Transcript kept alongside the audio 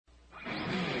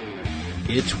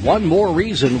It's one more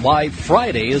reason why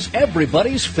Friday is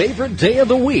everybody's favorite day of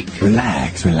the week.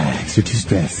 Relax. You're too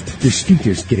stressed. Your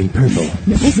sphincter's getting purple.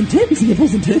 Nipples and tips.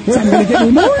 I'm going to get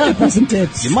me more nipples and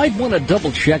tips. You might want to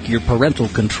double-check your parental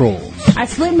controls. I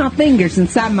slid my fingers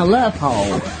inside my love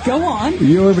hole. Go on.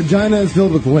 Your vagina is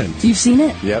filled with lint. You've seen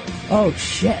it? Yep. Oh,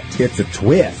 shit. It's a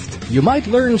twist. You might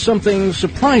learn something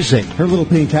surprising. Her little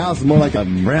pink house is more like a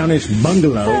brownish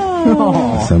bungalow.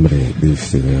 Oh. Somebody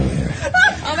boosted it earlier.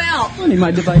 I'm out. I need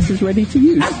my device ready to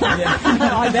use.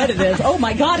 I bet it is. Oh,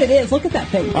 my God, it is. Look at that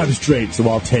thing. I'm straight, so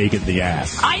I'll take it in the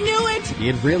ass. I knew it.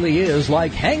 It really is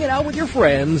like hanging out with your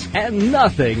friends, and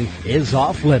nothing is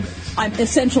off limits. I'm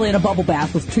essentially in a bubble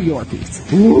bath with 2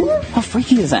 Yorkies. How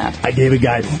freaky is that? I gave a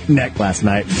guy neck last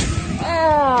night.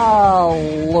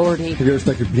 Oh, Lordy. Have you ever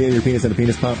stuck your penis in a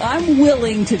penis pump? I'm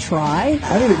willing to try.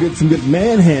 I need to get some good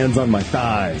man hands on my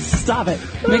thighs. Stop it.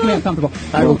 Making me uncomfortable.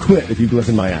 I will quit if you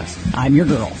glisten my ass. I'm your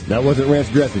girl. That wasn't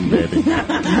ranch dressing, baby.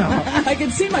 I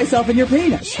can see myself in your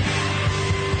penis.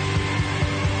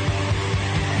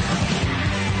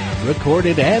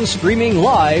 Recorded and streaming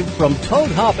live from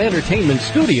Toad Hop Entertainment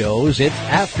Studios, it's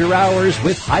After Hours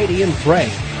with Heidi and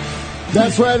Frank.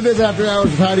 That's right, it is After Hours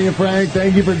with Heidi and Frank.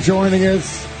 Thank you for joining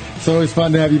us. It's always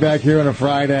fun to have you back here on a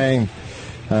Friday.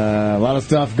 A lot of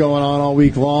stuff going on all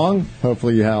week long.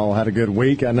 Hopefully you all had a good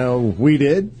week. I know we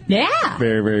did. Yeah.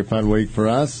 Very, very fun week for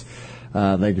us.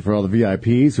 Thank you for all the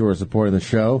VIPs who are supporting the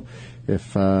show.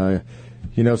 If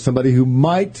you know somebody who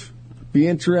might be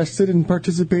interested in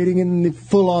participating in the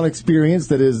full-on experience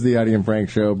that is the Heidi and Frank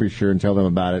show, be sure and tell them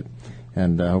about it.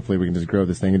 And hopefully we can just grow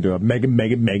this thing into a mega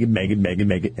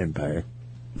empire.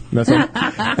 That's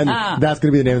and that's going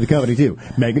to be the name of the company, too.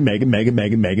 Mega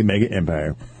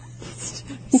empire.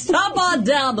 Stop on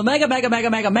down the mega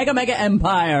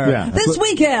empire. Yeah, this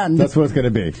weekend. That's what it's going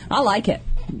to be. I like it.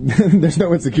 There's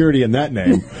no insecurity in that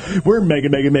name. We're mega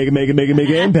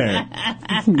empire.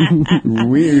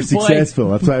 We're successful.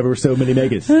 That's why we're so many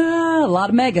megas. A lot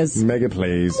of megas. Mega,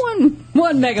 please.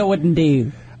 One mega wouldn't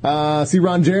do. See,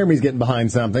 Ron Jeremy's getting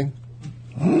behind something.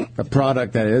 A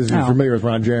product, that is. You're familiar with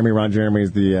Ron Jeremy. Ron Jeremy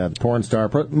is the porn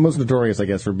star, most notorious, I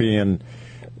guess, for being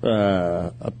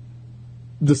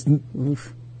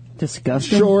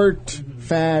disgusting, short,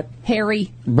 fat,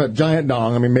 hairy, but giant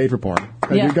dong. I mean, made for porn.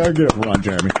 Yeah. You gotta get it for Ron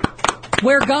Jeremy.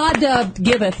 Where God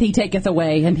giveth, he taketh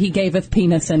away, and he gaveth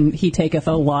penis, and he taketh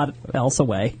a lot else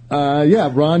away. Yeah,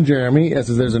 Ron Jeremy.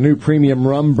 There's a new premium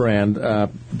rum brand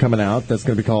coming out that's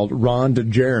going to be called Ron de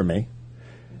Jeremy.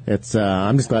 It's.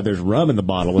 I'm just glad there's rum in the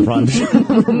bottle with Ron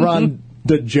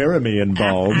de Jeremy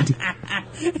involved.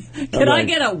 Can I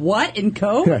get a what in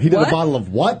Coke? Yeah, he did a bottle of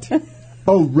what?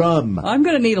 Oh, rum. I'm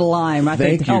going to need a lime, I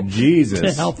think, Thank you, Jesus.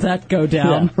 to help that go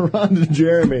down. Yeah, Ron de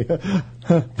Jeremy. A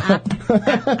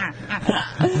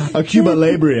Cuba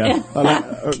Labria.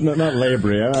 No, not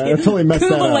Labria. I totally messed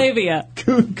that up.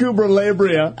 Cuba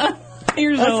Labria. I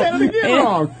said it again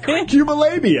wrong. Cuba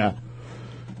Labia.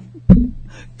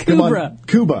 Cuba.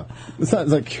 Cuba. It's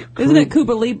like isn't it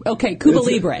Cuba Libre? Okay, Cuba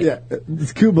Libre. Yeah,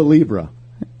 it's Cuba Libre.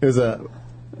 Is a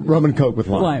rum and Coke with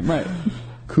lime. Right.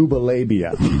 Cuba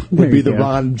Labia would be the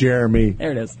Ron Jeremy.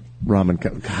 There it is. Rum and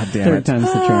Coke. God damn Third it. time's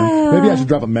the charm. Maybe I should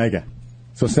drop a mega.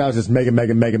 So it sounds just mega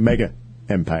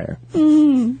empire.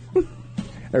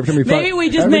 Every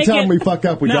time we fuck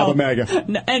up, we drop a mega.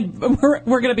 And we're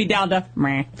going to be down to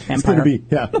meh. It's going to be,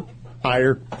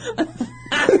 ire.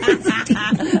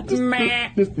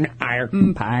 Just ire.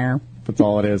 Empire. That's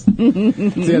all it is. So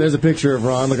yeah, there's a picture of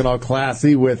Ron looking all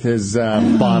classy with his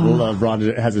bottle of Ron.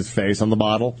 It has his face on the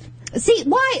bottle. See,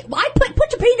 why?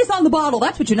 Put your penis on the bottle.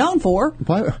 That's what you're known for.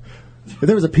 Why? If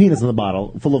there was a penis in the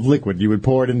bottle full of liquid, you would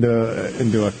pour it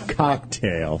into a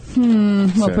cocktail.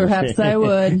 Well, perhaps I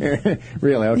would.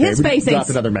 Really? Okay. His face ain't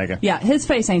another mega. Yeah, his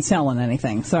face ain't selling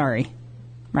anything. Sorry.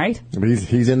 Right? But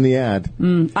he's in the ad.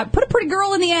 I put a pretty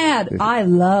girl in the ad. I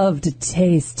love to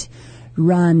taste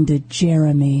Ron de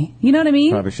Jeremy. You know what I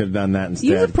mean? Probably should have done that instead.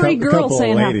 Use a pretty girl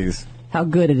saying how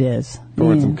good it is.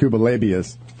 Pouring some Cuba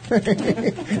Labias.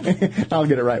 I'll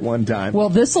get it right one time. Well,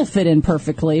 this will fit in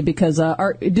perfectly because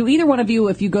do either one of you,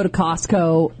 if you go to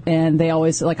Costco and they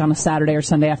always, like on a Saturday or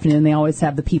Sunday afternoon, they always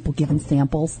have the people giving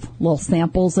little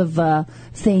samples of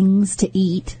things to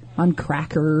eat on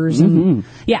crackers. And,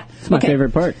 yeah. It's my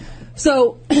favorite part.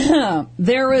 So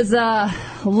there was a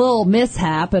little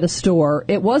mishap at a store.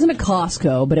 It wasn't a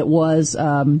Costco, but it was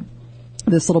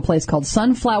this little place called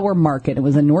Sunflower Market. It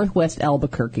was in Northwest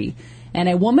Albuquerque. And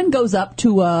a woman goes up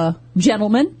to a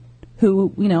gentleman who,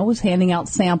 was handing out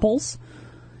samples.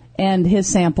 And his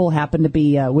sample happened to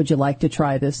be, would you like to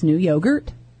try this new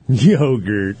yogurt?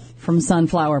 Yogurt. From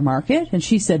Sunflower Market. And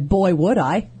she said, boy, would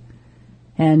I.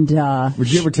 And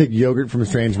would you ever take yogurt from a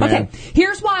strange man? okay,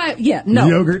 here's why. No.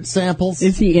 Yogurt samples?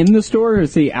 Is he in the store or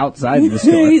is he outside the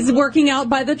store? He's working out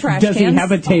by the trash Does cans. he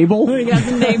have a table? He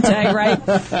has a name tag, right?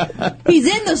 He's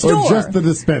in the store. Or just the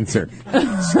dispenser?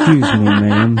 Excuse me,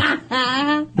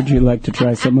 ma'am. Would you like to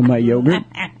try some of my yogurt?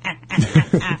 I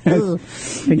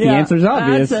think the answer's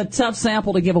obvious. That's a tough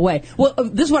sample to give away. Well,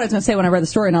 this is what I was going to say when I read the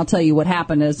story, and I'll tell you what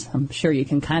happened is, I'm sure you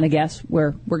can kind of guess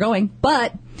where we're going,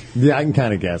 but... Yeah, I can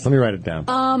kind of guess. Let me write it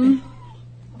down.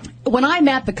 When I'm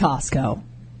at the Costco,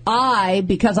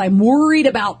 because I'm worried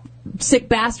about sick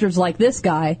bastards like this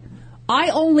guy, I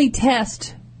only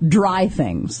test dry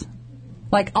things.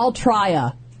 Like, I'll try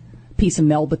a piece of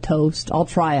Melba toast. I'll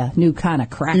try a new kind of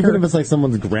cracker. Even if it's like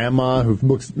someone's grandma who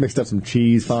mixed up some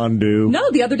cheese fondue.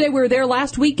 No, the other day we were there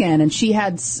last weekend, and she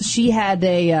had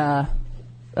a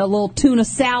little tuna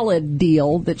salad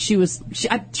deal that she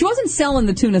wasn't selling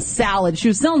the tuna salad. She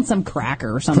was selling some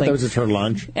cracker or something. That was just her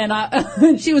lunch.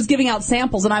 And she was giving out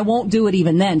samples, and I won't do it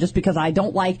even then, just because I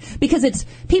don't because it's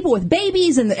people with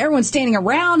babies, and everyone's standing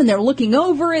around, and they're looking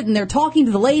over it, and they're talking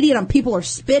to the lady, and people are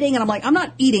spitting, and I'm like, I'm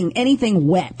not eating anything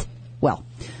wet. Well,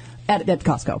 at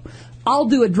Costco. I'll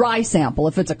do a dry sample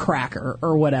if it's a cracker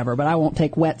or whatever, but I won't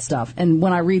take wet stuff. And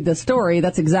when I read this story,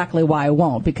 that's exactly why I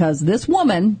won't, because this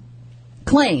woman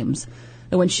claims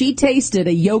that when she tasted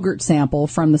a yogurt sample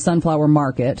from the Sunflower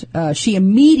Market, she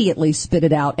immediately spit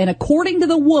it out. And according to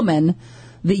the woman,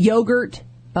 the yogurt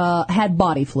had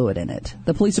body fluid in it.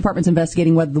 The police department's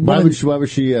investigating whether the woman... Why was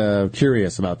she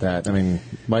curious about that? I mean,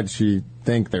 why did she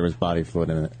think there was body fluid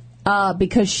in it?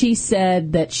 Because she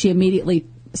said that she immediately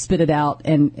spit it out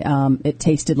and it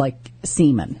tasted like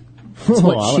semen. That's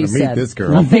what I she want to said. meet this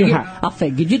girl. I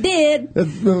figured you did.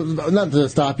 Not to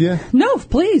stop you. No,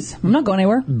 please. I'm not going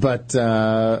anywhere. But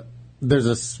there's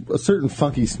a certain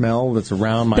funky smell that's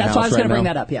around my house right now. That's why I was going to bring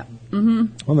that up, yeah.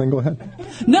 Mm-hmm. Well, then go ahead.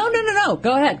 No.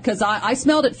 Go ahead, because I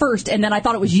smelled it first, and then I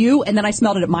thought it was you, and then I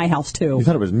smelled it at my house, too. You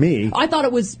thought it was me? I thought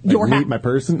it was your house. My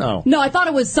person? Oh. No, I thought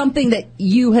it was something that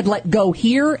you had let go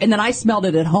here, and then I smelled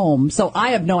it at home, so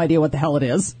I have no idea what the hell it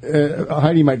is.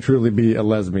 Heidi might truly be a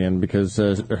lesbian, because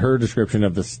her description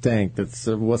of the stank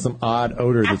was some odd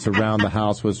odor that's around the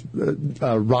house was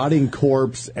rotting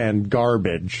corpse and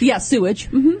garbage. Yeah, sewage.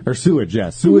 Mm-hmm. Or sewage,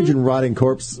 yeah. Sewage and rotting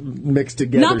corpse mixed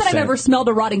together. Not that I've ever smelled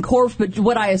a rotting corpse, but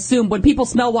what I assume, when people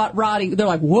smell rotting, they're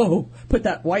like, whoa, put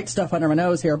that white stuff under my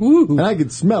nose here. Woo. And I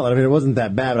could smell it. I mean, it wasn't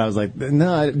that bad, but I was like,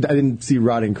 no, I didn't see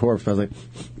rotting corpse. I was like,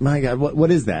 my God,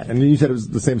 what is that? And you said it was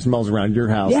the same smells around your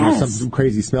house. Yes. There's some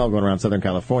crazy smell going around Southern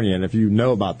California. And if you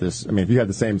know about this, I mean, if you had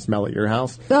the same smell at your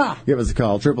house, give us a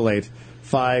call,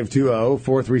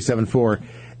 888-520-4374.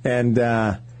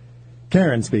 And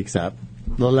Karen speaks up,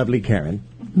 the lovely Karen,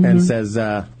 and says,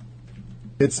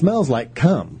 it smells like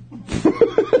cum.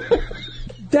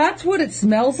 That's what it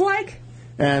smells like?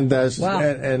 And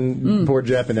poor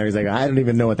Jeff in there, he's like, I don't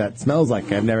even know what that smells like.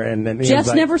 I've never. And Jeff's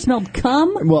like, never smelled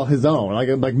cum? Well, his own,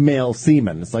 like male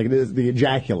semen. It's like it is the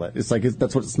ejaculate. It's like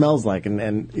that's what it smells like.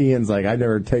 And Ian's like, I've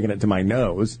never taken it to my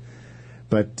nose,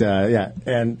 but yeah.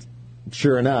 And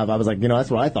sure enough, I was like,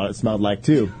 that's what I thought it smelled like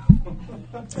too.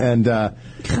 And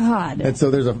God. And so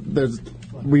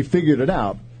we figured it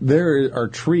out. There are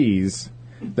trees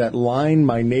that line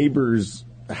my neighbor's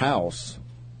house,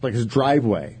 like his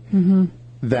driveway,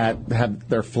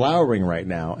 they're flowering right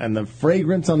now, and the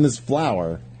fragrance on this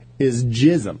flower is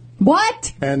jism.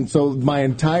 What? And so my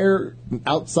entire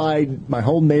outside, my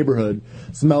whole neighborhood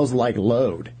smells like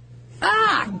load.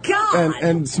 Ah, God!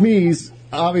 And Smeeze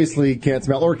obviously can't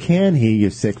smell, or can he, you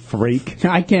sick freak?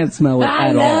 I can't smell it at all.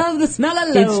 I love the smell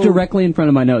of load. It's directly in front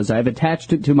of my nose. I've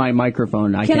attached it to my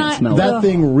microphone. I can't smell that it.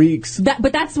 Thing reeks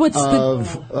but that's what's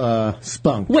of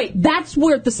spunk. Wait, that's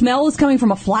where the smell is coming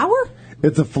from, a flower?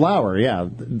 It's a flower, yeah.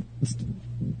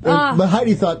 But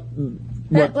Heidi thought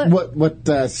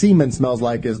what semen smells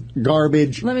like is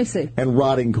garbage. Let me see. And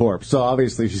rotting corpse. So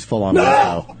obviously she's full on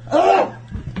disco.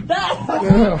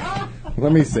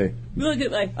 Let me see. Look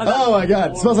at okay. Oh my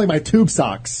God! It smells like my tube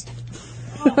socks.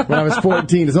 When I was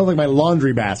 14, it smells like my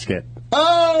laundry basket.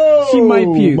 Oh! She might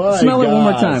puke. Smell God. it one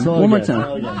more time. Smell one more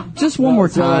again. time. Just one more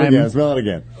time. Smell it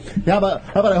again. How about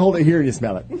I hold it here and you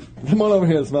smell it? Come on over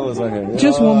here and smell this right here.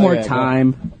 Just one more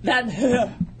time.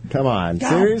 Come on. God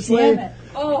seriously? Damn it.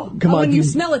 Oh, come on! When you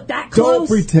smell it that close. Don't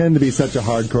pretend to be such a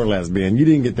hardcore lesbian. You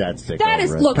didn't get that sick. That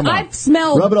is. It. Look, I've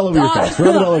smelled. Rub it all over your face.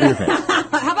 Rub it all over your face.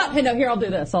 How about here? I'll do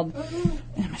this.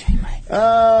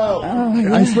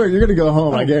 I swear you're gonna go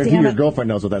home. I guarantee your girlfriend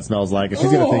knows what that smells like, and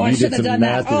she's gonna think you did something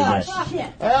nasty today.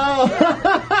 Shit.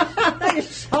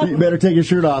 Oh! You better take your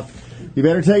shirt off. You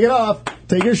better take it off.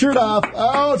 Take your shirt off.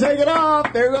 Oh, take it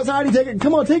off. There goes Heidi. Take it.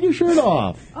 Come on, take your shirt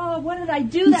off. Oh, what did I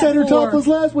do You that said her for? top was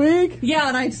last week. Yeah,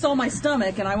 and I saw my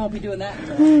stomach, and I won't be doing that.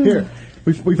 Here,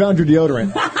 we found your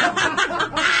deodorant.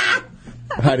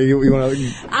 Heidi, you want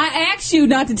to? I asked you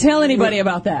not to tell anybody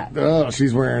about that. Oh,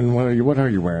 she's wearing what are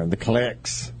you wearing? The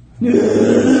Clicks. Shall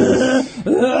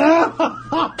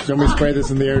we spray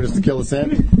this in the air just to kill the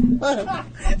scent?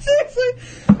 Seriously?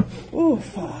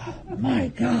 Oof. My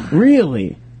God.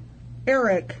 Really?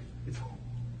 Eric.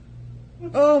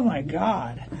 Oh, my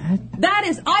God. That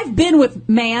is, I've been with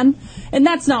man, and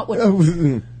that's not what...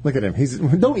 Look at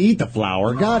him. Don't eat the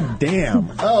flour. God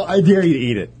damn. Oh, I dare you to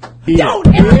eat it. Eat Don't,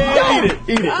 it. Eric,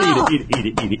 Eat it. don't. Eat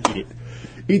it. Oh. Eat it.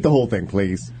 Eat the whole thing,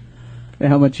 please.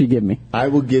 How much you give me? I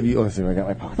will give you... Let's see. I got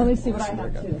my pocket. Let me see what I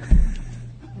have, too.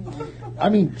 I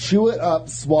mean, chew it up,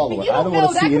 swallow it. You I don't don't know. want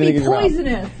to That see could anything be in your mouth.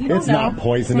 poisonous. You don't It's know. not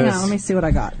poisonous. Hang on, let me see what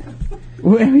I got.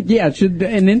 Well, yeah, should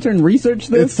an intern research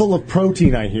this? It's full of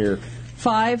protein, I hear.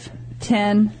 5,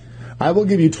 10. I will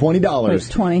give you $20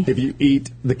 Wait, 20. if you eat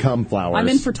the cum flowers. I'm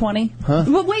in for 20. Huh?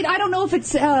 But wait, I don't know if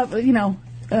it's,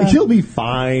 You'll be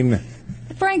fine.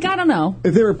 Frank, I don't know.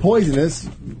 If they were poisonous,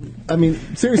 I mean,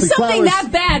 seriously, Something flowers, that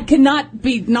bad cannot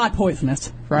be not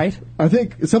poisonous, right? I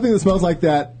think something that smells like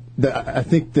that I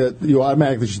think that you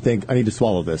automatically should think, I need to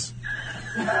swallow this.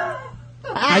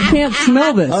 I can't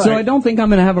smell this, so right. I don't think I'm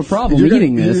going to have a problem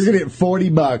eating this. You're going to get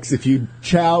 $40 if you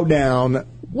chow down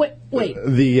Wait.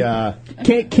 the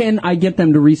Can I get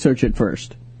them to research it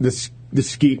first the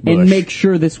skeet bush. and make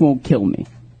sure this won't kill me?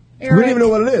 We don't even know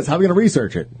what it is. How are we going to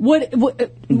research it? What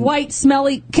white,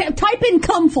 smelly... Type in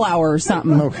cum flower or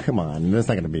something. Oh, come on. That's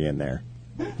not going to be in there.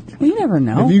 You never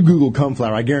know. If you Google cum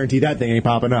flower, I guarantee that thing ain't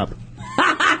popping up.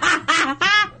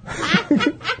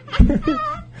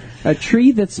 A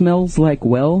tree that smells like,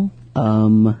 it's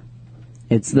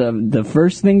the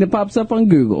first thing that pops up on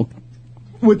Google.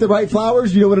 With the right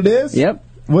flowers, you know what it is? Yep.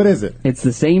 What is it? It's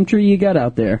the same tree you got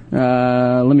out there.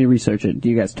 Let me research it.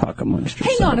 You guys talk amongst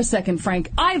yourselves. Hang on a second,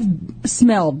 Frank. I've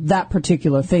smelled that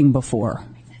particular thing before.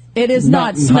 It is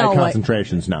not in smell high like...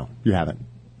 concentrations, no. You haven't.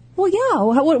 Well,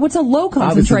 yeah. What's a low Obviously, the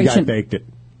guy concentration? baked it.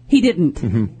 He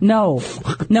didn't. No.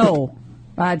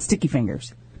 I had sticky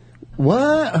fingers.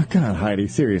 What? Oh, God, Heidi,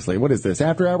 seriously. What is this?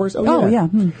 After hours? Oh, yeah.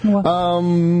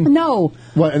 No.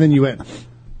 What? And then you went...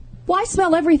 Well, I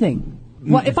smell everything.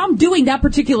 Well, if I'm doing that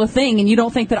particular thing and you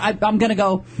don't think that I'm going to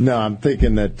go... No, I'm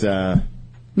thinking that...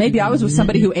 Maybe I was with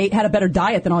somebody who had a better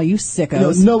diet than all you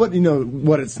sickos.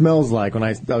 what it smells like when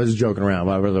I was joking around,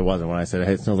 but I really wasn't when I said,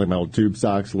 hey, it smells like my old tube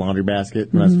socks laundry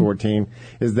basket when I was 14,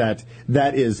 is that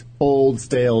is old,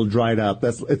 stale, dried up.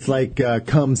 It's like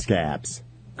cum scabs,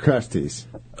 crusties.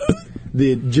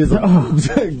 The jizzle.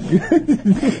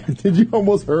 Did you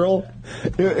almost hurl?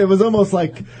 It was almost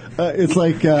like it's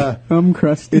like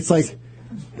crusties. It's like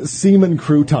semen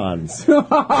croutons. Smell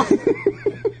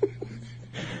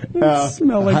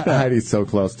like that. Heidi's so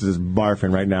close to just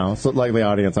barfing right now. So, like the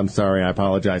audience, I'm sorry, I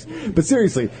apologize. But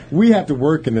seriously, we have to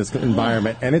work in this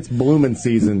environment, and it's blooming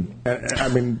season. I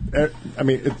mean,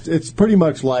 it's pretty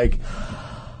much like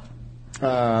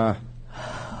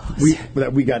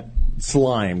we got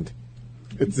slimed.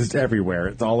 It's just everywhere.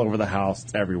 It's all over the house.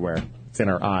 It's everywhere. It's in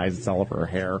our eyes. It's all over our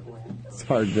hair. It's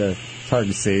hard to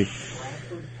see.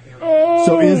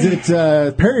 So is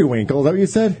it periwinkle? Is that what you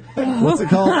said? What's it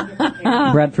called?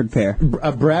 Bradford pear.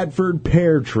 A Bradford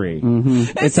pear tree.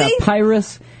 Mm-hmm. It's a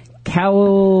Pyrus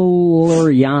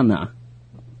cowleriana.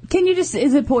 Can you is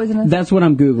it poisonous? That's what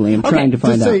I'm Googling. I'm trying to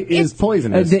find just out. say is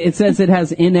poisonous. It says it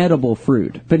has inedible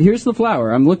fruit. But here's the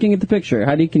flower. I'm looking at the picture.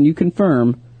 Can you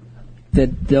confirm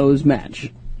that those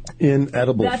match?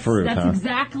 Inedible fruit, That's huh?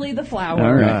 exactly the flower.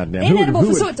 All right. God damn. Inedible. Who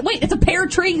would- So it's a pear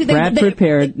tree. Bradford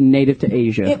pear, native to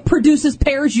Asia. It produces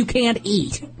pears you can't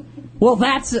eat. Well,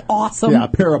 that's awesome. Yeah, a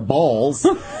pair of balls.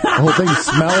 The whole thing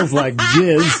smells like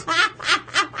jizz.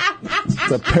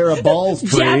 It's a pair of balls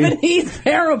tree. Japanese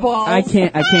pear of balls. I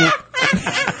can't.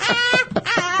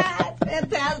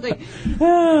 Fantastic.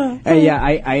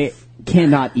 I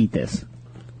cannot eat this.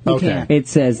 Okay. It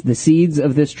says the seeds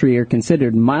of this tree are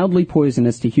considered mildly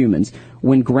poisonous to humans.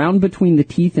 When ground between the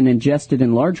teeth and ingested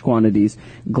in large quantities,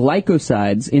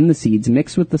 glycosides in the seeds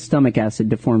mix with the stomach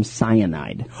acid to form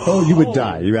cyanide. Oh, you would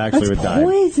die. You actually would die.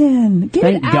 Poison. Get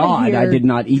Thank it out God of here. I did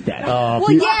not eat that.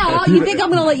 Well, yeah. You think I'm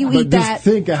going to let you but eat that? Just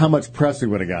think of how much press we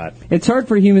would have got. It's hard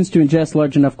for humans to ingest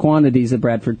large enough quantities of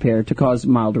Bradford pear to cause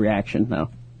mild reaction, though.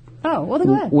 Oh, well, then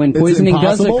go ahead. When It's poisoning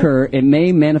does impossible? occur, it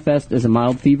may manifest as a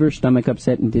mild fever, stomach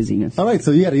upset, and dizziness. All right,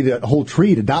 so you got to eat a whole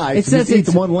tree to die. It so says just eat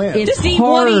it's, the one lamb. it's Just eat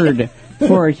one, hard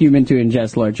for a human to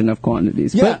ingest large enough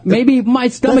quantities. Yeah, but maybe my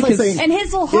stomach like is... saying And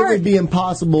his little it heart. would be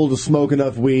impossible to smoke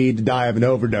enough weed to die of an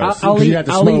overdose. I'll 'Cause eat- you'd have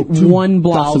to I'll smoke eat one 2,000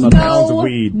 blossom of pounds No. of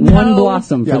weed. No. One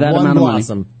blossom for Yeah, that one amount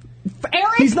blossom. of money.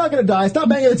 Eric? He's not going to die. Stop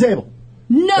banging the table.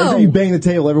 Every No. time you bang the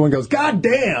table, everyone goes, "God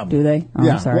damn!" Do they? Oh,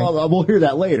 yeah. I'm sorry. Well, we'll hear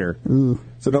that later.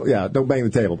 So don't bang the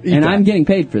table. Eat And that. I'm getting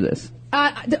paid for this.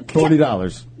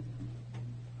 $40.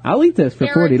 I'll eat this for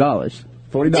Eric. $40.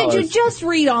 $40. Did you just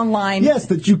read online? Yes,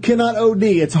 that you cannot OD.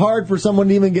 It's hard for someone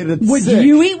to even get it Would sick.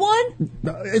 you eat one?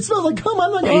 It smells like cum.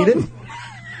 I'm not going to eat it.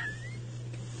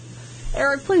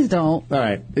 Eric, please don't. All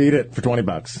right, eat it for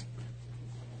 $20.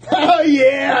 Oh,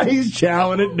 yeah, he's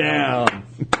chowing it down.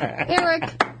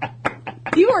 Eric,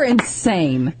 you are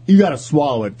insane. You got to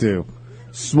swallow it, too.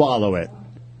 Swallow it.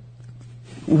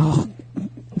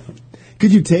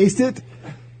 Could you taste it?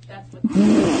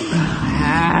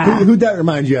 Who'd that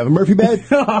remind you of? A Murphy bed?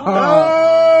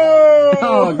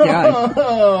 Oh, God.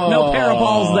 No pair of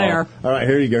balls there. All right,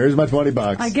 here you go. Here's my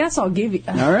 $20. I guess I'll give you.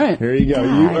 All right. Here you go.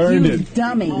 You earned you it.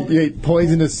 dummy. You ate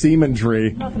poisonous semen tree.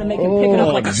 I'm not going to make him pick it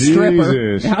up like a stripper.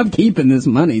 Jesus. I'm keeping this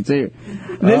money, too.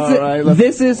 All right, let's-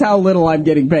 This is how little I'm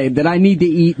getting paid, that I need to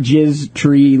eat jizz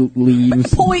tree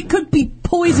leaves. Could be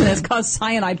poisonous, cause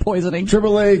cyanide poisoning.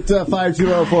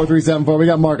 888-520-4374. We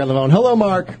got Mark on the phone. Hello,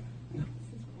 Mark.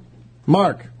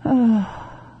 Mark.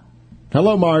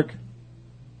 Hello, Mark.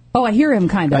 Oh, I hear him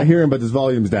kind I of. hear him, but his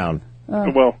volume's down.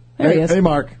 Well, There he is. Hey,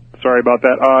 Mark. sorry about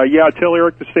that. Yeah, tell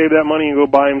Eric to save that money and go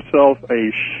buy himself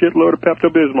a shitload of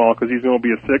Pepto-Bismol because he's going to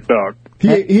be a sick dog. He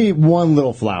ate one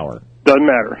little flower. Doesn't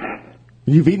matter.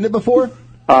 You've eaten it before?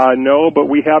 No, but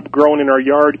we have grown in our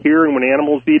yard here, and when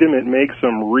animals eat them, it makes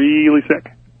them really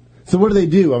sick. So what do they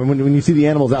do? I mean, when you see the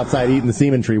animals outside eating the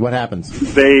semen tree, what happens?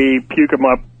 They puke them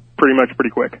up pretty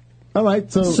quick. All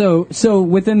right, So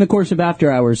within the course of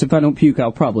after hours, if I don't puke,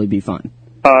 I'll probably be fine.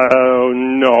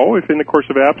 No, if in the course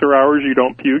of after hours you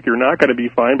don't puke, you're not going to be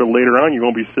fine, but later on you're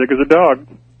going to be sick as a dog.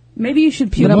 Maybe you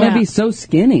should puke. But I'm going to now. be so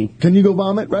skinny. can you go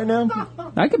vomit right now?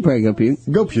 I could probably go puke.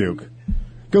 Go puke.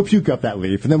 Go puke up that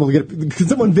leaf, and then we'll get. Can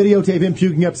someone videotape him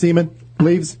puking up semen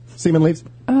leaves? Semen leaves?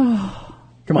 Oh.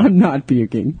 Come on. I'm not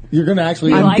puking. You're going to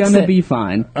actually. I'm likes going to it. be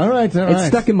fine. All right. It's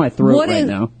stuck in my throat What right is-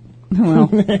 now. Well,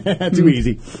 Too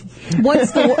easy.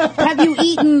 what's the? Have you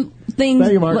eaten things,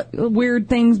 Thank you, Mark. weird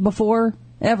things before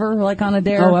ever, like on a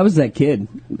dare? Oh, I was that kid.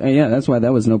 Yeah, that's why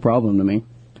that was no problem to me.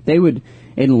 They would,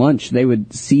 in lunch, they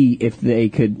would see if they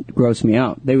could gross me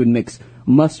out. They would mix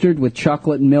mustard with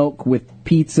chocolate milk with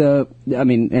pizza. I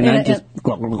mean, and I just...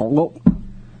 Got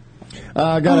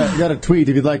a tweet.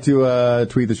 If you'd like to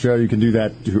tweet the show, you can do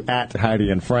that to at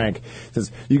Heidi and Frank. It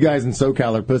says, you guys in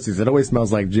SoCal are pussies. It always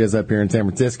smells like jizz up here in San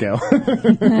Francisco.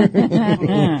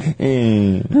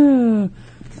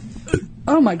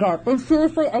 Oh my god!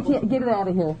 Seriously, I can't get it out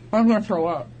of here. I'm gonna throw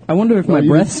up. I wonder if my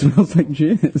breath smells like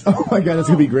jizz. Oh my God, that's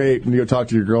going to be great when you go talk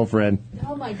to your girlfriend.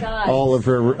 Oh my god! All of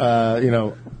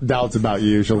her, doubts about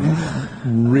you. She'll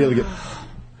really get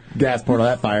gas poured on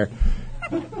that fire.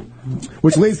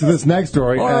 Which leads to this next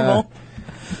story. Horrible.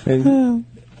 And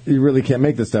you really can't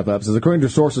make this stuff up. It says, according to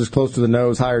sources close to the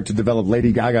nose hired to develop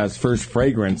Lady Gaga's first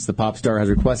fragrance, the pop star has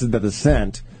requested that the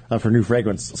scent of her new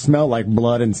fragrance smell like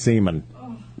blood and semen.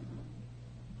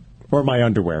 Or my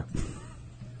underwear.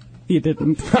 You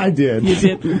didn't. I did. You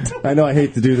didn't. I know I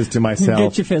hate to do this to myself.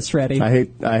 Get your fists ready.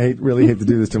 I really hate to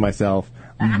do this to myself,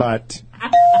 but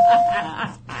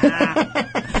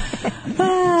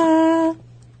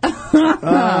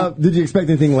did you expect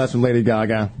anything less from Lady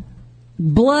Gaga?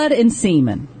 Blood and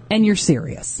semen, and you're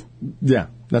serious. Yeah,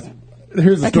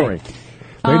 here's the story.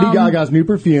 Lady Gaga's new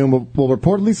perfume will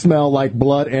reportedly smell like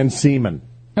blood and semen.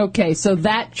 Okay, so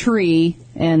that tree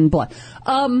and blood.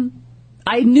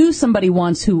 I knew somebody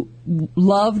once who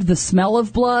loved the smell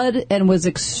of blood and was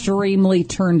extremely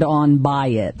turned on by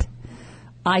it.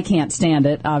 I can't stand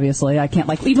it, obviously. I can't,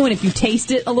 even if you taste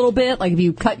it a little bit, like if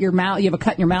you cut your mouth, you have a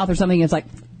cut in your mouth or something, it's like,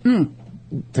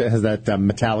 It has that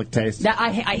metallic taste. I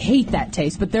hate that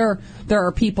taste, but there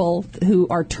are people who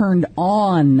are turned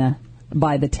on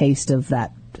by the taste of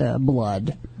that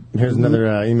blood. Here's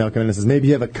another email coming in that says, maybe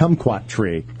you have a kumquat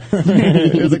tree.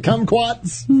 Is it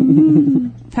kumquats?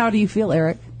 How do you feel,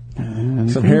 Eric?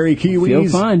 Some hairy kiwis? Feel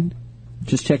fine.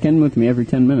 Just check in with me every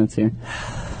 10 minutes here.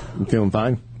 I'm feeling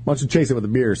fine. Why don't you chase it with a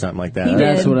beer or something like that? He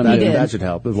That's did. what I'm He doing. did. That should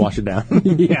help. It'll wash it down.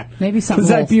 Yeah. Maybe something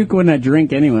Because I will- puke when I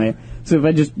drink anyway. So if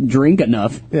I just drink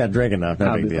enough, Yeah, drink enough. No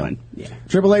I'll big be deal. fine. Yeah.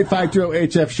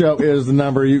 888-520-HF show is the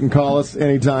number. You can call us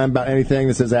anytime about anything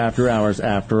that says after hours,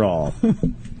 after all.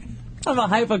 I'm a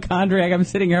hypochondriac. I'm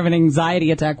sitting here having an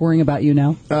anxiety attack worrying about you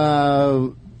now.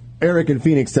 Eric in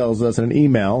Phoenix tells us in an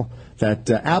email that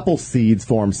apple seeds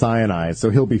form cyanide, so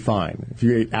he'll be fine. If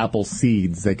you ate apple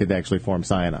seeds, they could actually form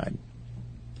cyanide.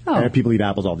 Oh. And people eat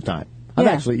apples all the time. I've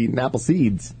Yeah. actually eaten apple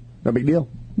seeds. No big deal.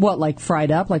 What, like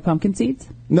fried up, like pumpkin seeds?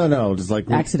 No, just like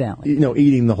Accidentally.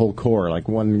 eating the whole core. Like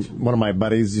one of my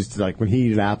buddies used to, like, when he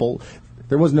ate an apple,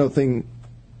 there was no thing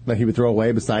that he would throw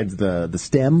away besides the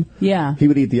stem. Yeah. He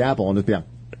would eat the apple and just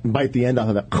bite the end off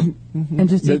of that And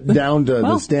just eat down to the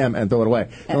Well. stem and throw it away.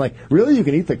 And like, really, you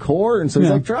can eat the core? And so he's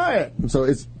Yeah. like, try it. And so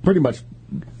it's pretty much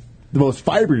the most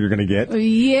fiber you're going to get.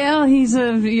 Yeah,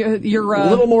 you're A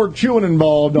little more chewing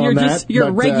involved on you're that. just your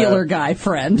but, regular guy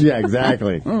friend. Yeah,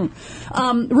 exactly.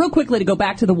 Real quickly, to go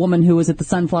back to the woman who was at the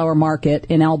Sunflower Market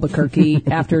in Albuquerque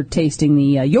after tasting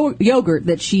the yogurt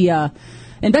that she.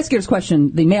 Investigators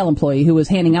questioned the male employee who was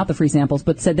handing out the free samples,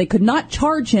 but said they could not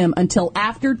charge him until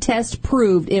after test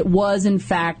proved it was, in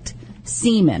fact,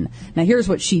 semen. Now, here's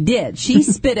what she did. She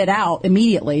spit it out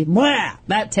immediately. Blah!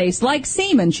 That tastes like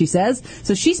semen, she says.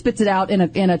 So she spits it out in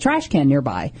a trash can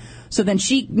nearby. So then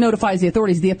she notifies the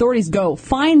authorities. The authorities go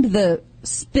find the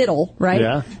spittle, right?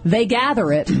 Yeah. They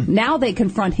gather it. Now they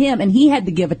confront him, and he had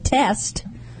to give a test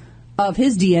of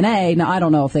his DNA. Now, I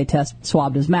don't know if they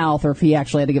swabbed his mouth or if he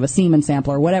actually had to give a semen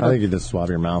sample or whatever. I think you just swab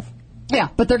your mouth. Yeah,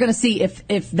 but they're going to see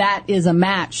if that is a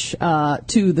match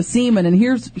to the semen. And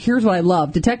here's what I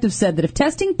love. Detectives said that if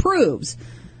testing proves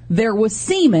there was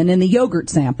semen in the yogurt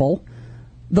sample,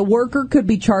 the worker could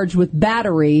be charged with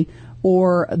battery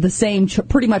or the same,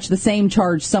 pretty much the same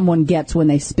charge someone gets when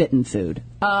they spit in food.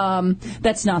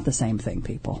 That's not the same thing,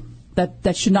 people.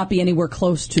 That should not be anywhere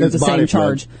close to It's the same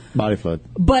charge. Body fluid.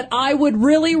 But I would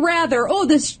really rather,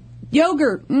 this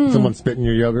yogurt. Someone spit in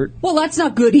your yogurt? Well, that's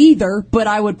not good either, but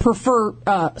I would prefer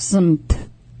some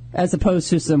as opposed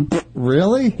to some.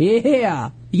 Really?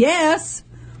 Yeah. Yes.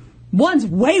 One's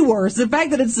way worse. The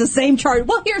fact that it's the same charge.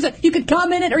 Well, you could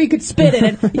cum in it or you could spit in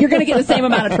it. You're going to get the same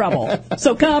amount of trouble.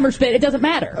 So cum or spit, it doesn't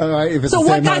matter. All right, if it's so the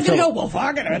one same guy's going to go, amount of well,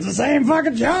 fuck it, it's the same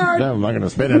fucking charge. No, I'm not going to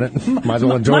spit in it. Might as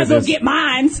well enjoy Might as well this. get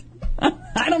mines.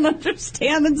 I don't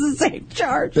understand. It's the same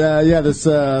charge.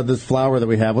 This flower that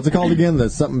we have. What's it called again?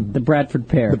 The Bradford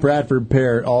pear. The Bradford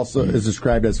pear also is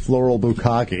described as floral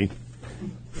bukkake.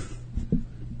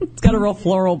 It's got a real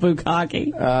floral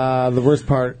bukkake. The worst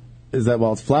part is that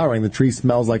while it's flowering, the tree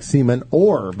smells like semen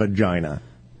or vagina.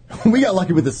 We got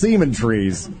lucky with the semen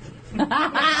trees.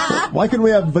 Why couldn't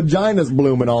we have vaginas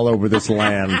blooming all over this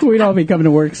land? We'd all be coming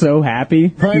to work so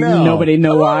happy. I know. Nobody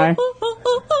know why.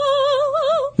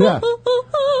 Yeah.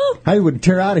 Heidi would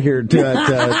tear out of here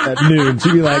at noon.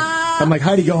 She'd be like, I'm like,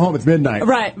 Heidi, go home. It's midnight.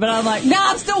 Right, but I'm like, no,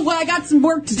 I got some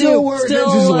work to Still do. working. She's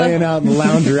just laying out in the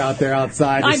lounger out there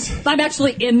outside. I'm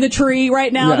actually in the tree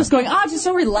right now, Yeah. just going, it's just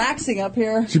so relaxing up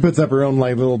here. She puts up her own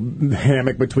like little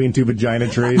hammock between two vagina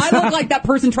trees. I look like that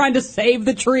person trying to save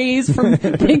the trees from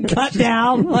being cut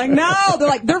down. Like, no,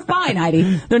 they're fine,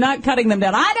 Heidi. They're not cutting them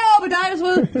down. I know, but I just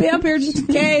want to be up here just in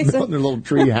case. Building their little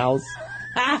tree house.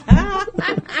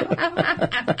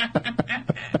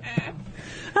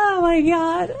 Oh my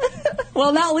God.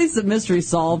 Well, now at least the mystery's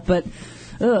solved, but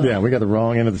Yeah, we got the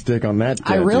wrong end of the stick on that.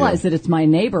 I realize that it's my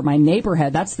neighbor. My neighbor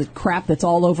that's the crap that's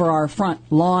all over our front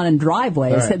lawn and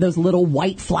driveway. It Right. said those little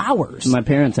white flowers. My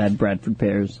parents had Bradford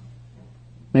pears.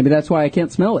 Maybe that's why I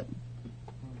can't smell it.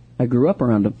 I grew up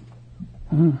around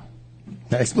them.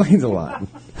 That explains a lot.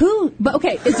 But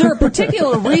okay, is there a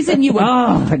particular reason you would...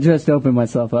 I just opened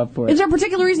myself up for it. Is there a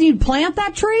particular reason you'd plant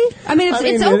that tree? I mean,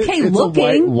 it's okay it's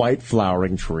looking. a white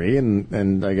flowering tree,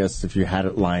 and I guess if you had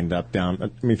it lined up down,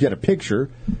 I mean, if you had a picture,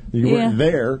 you weren't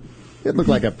there, it looked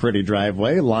like a pretty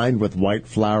driveway lined with white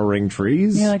flowering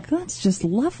trees. You're like, that's just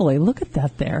lovely. Look at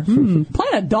that there.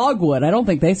 Plant a dogwood. I don't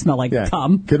think they smell like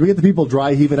cum. Could we get the people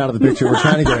dry heaving out of the picture? We're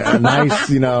trying to get a nice,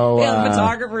 Yeah, the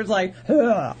photographer's like,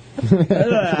 ugh.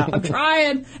 I'm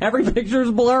trying. Every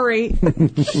picture's blurry.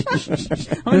 This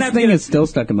thing is still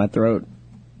stuck in my throat.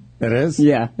 It is?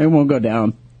 Yeah, it won't go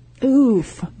down.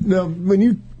 Oof. No, when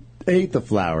you ate the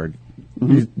flower,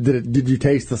 did you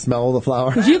taste the smell of the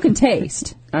flower? Because you can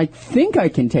taste. I think I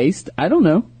can taste. I don't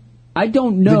know. I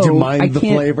don't know. Did you mind I the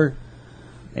can't- flavor?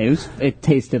 It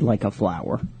tasted like a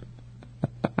flower.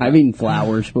 I've eaten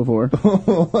flowers before.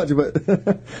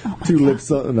 Two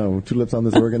lips on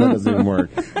this organ? That doesn't even work.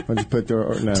 Why don't you put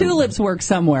no. Tulips work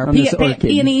somewhere. On this orchid.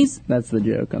 Peonies. That's the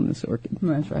joke on this orchid.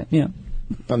 That's right. Yeah.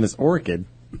 On this orchid?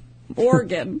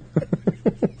 Organ.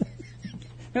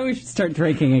 Maybe we should start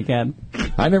drinking again.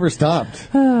 I never stopped.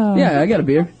 Yeah, I got a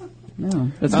beer.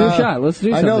 Let's do a shot. Let's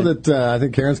do I something. know that I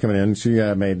think Karen's coming in. She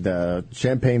made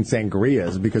champagne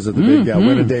sangrias because of the big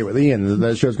Win a Date with Ian.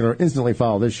 That show's going to instantly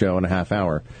follow this show in a half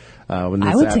hour. when I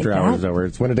this would take after hours is that. over.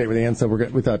 It's Win a Date with Ian, so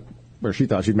we thought, or she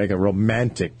thought she'd make a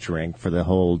romantic drink for the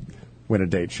whole Win a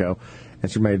Date show.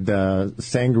 And she made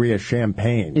sangria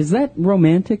champagne. Is that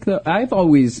romantic, though? I've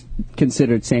always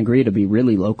considered sangria to be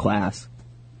really low class.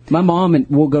 My mom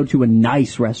will go to a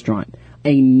nice restaurant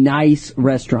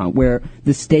where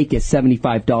the steak is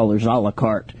 $75 a la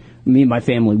carte. Me and my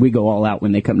family, we go all out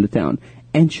when they come to town.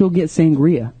 And she'll get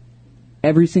sangria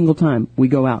every single time we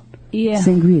go out. Yeah.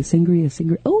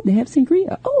 Sangria. Oh, they have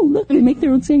sangria. Oh, look, they make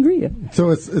their own sangria. So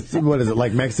it's what is it,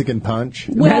 like Mexican punch?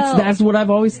 Well, that's what I've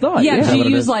always thought. Yeah, 'cause what you it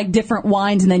use is. like different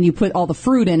wines and then you put all the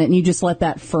fruit in it and you just let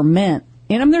that ferment.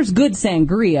 And I mean, there's good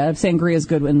sangria. Sangria is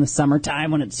good in the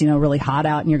summertime when it's, really hot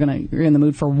out and you're in the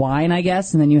mood for wine, I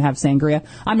guess, and then you have sangria.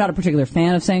 I'm not a particular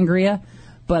fan of sangria,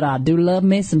 but I do love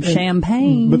me some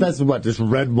champagne. But that's what, just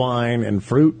red wine and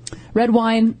fruit? Red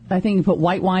wine, I think you put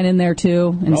white wine in there too.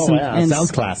 And That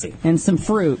sounds classy. And some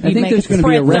fruit. I think there's going to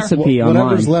be a recipe online.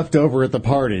 Whatever's left over at the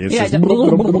party. It's Yeah, just empty all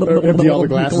the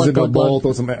glasses into a bowl,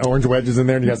 throw some orange wedges in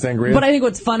there, and you got sangria. But I think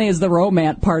what's funny is the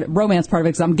romance part of it,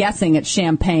 because I'm guessing it's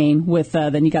champagne with,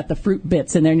 then you got the fruit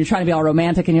bits in there, and you're trying to be all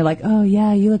romantic, and you're like, oh,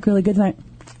 yeah, you look really good tonight.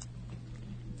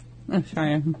 Oh,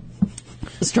 sorry.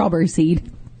 Strawberry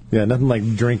seed. Yeah, nothing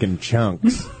like drinking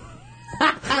chunks.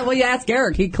 Well, you ask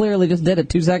Eric. He clearly just did it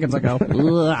 2 seconds ago.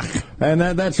 Ugh. And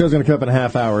that show's going to come up in a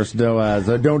half hour,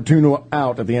 so don't tune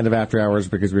out at the end of After Hours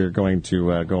because we're going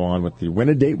to go on with the Win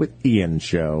a Date with Ian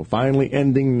show, finally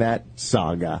ending that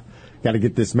saga. Got to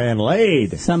get this man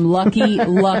laid. Some lucky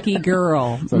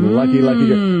girl. Some lucky girl.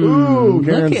 Ooh,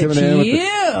 Karen's Look at coming in with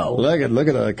you. look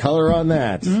at the color on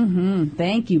that.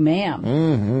 Thank you, ma'am.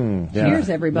 Mm-hmm. Yeah. Cheers,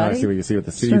 everybody. Now, see what you see with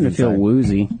the seeds Starting to feel inside.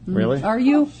 woozy. Really? Are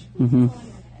you? Mm-hmm.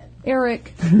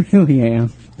 Eric. Really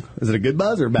am. Is it a good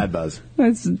buzz or a bad buzz?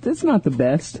 That's not the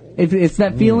best. It's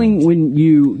that feeling when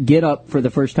you get up for the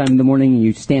first time in the morning and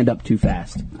you stand up too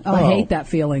fast. Oh, I hate that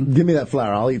feeling. Give me that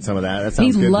flour. I'll eat some of that. That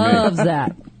He sounds good loves to me.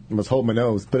 that. I must hold my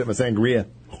nose. Put it in my sangria.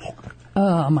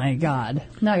 Oh, my God.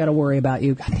 Now I got to worry about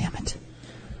you. God damn it.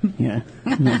 Yeah,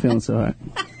 I'm not feeling so hot.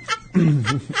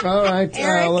 All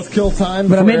right, let's kill time.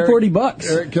 But I before made $40.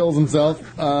 Eric kills himself.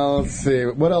 Let's see.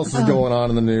 What else is going on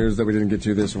in the news that we didn't get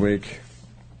to this week?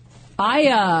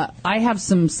 I have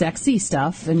some sexy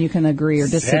stuff, and you can agree or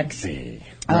disagree. Sexy.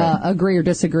 Agree or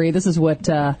disagree. This is what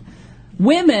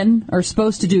women are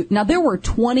supposed to do. Now, there were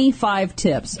 25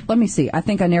 tips. Let me see. I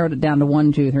think I narrowed it down to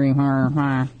 1, 2, 3,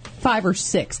 4, 5 or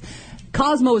 6.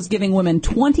 Cosmo is giving women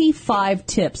 25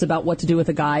 tips about what to do with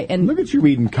a guy. And Look at you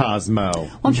reading Cosmo.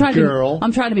 I'm trying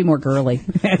to be more girly.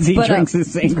 As he drinks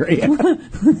his sangria.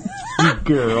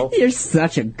 Girl. You're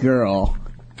such a girl.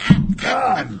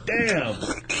 God damn.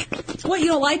 What, you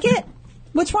don't like it?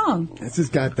 What's wrong? This has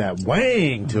got that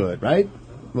wang to it, right?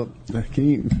 Well,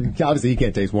 obviously you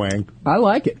can't taste wang. I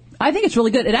like it. I think it's really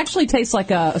good. It actually tastes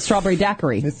like a strawberry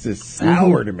daiquiri. It's just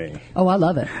sour to me. Oh, I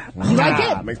love it. You like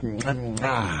it? Makes me,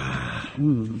 That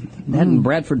and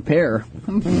Bradford pear.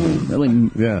 Really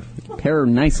yeah. pair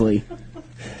nicely.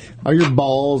 Are your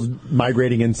balls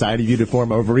migrating inside of you to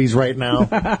form ovaries right now?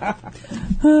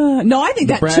 No, I think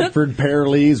that Bradford pear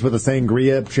leaves with a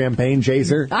sangria champagne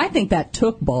chaser? I think that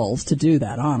took balls to do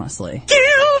that, honestly.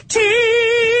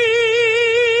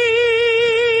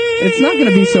 It's not going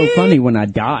to be so funny when I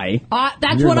die.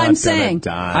 That's You're what not I'm gonna saying.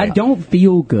 die. I don't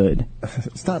feel good.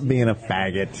 Stop being a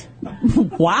faggot.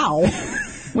 Wow.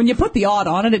 When you put the odd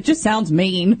on it, it just sounds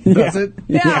mean. Does it?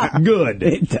 Yeah. Good.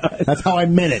 It does. That's how I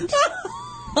meant it.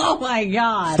 Oh, my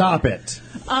God. Stop it.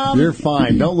 You're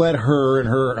fine. Don't let her and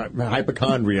her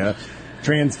hypochondria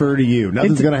transfer to you.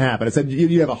 Nothing's going to happen. It said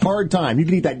you'd have a hard time. You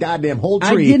could eat that goddamn whole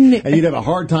tree, and you'd have a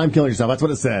hard time killing yourself. That's what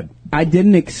it said. I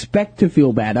didn't expect to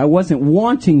feel bad. I wasn't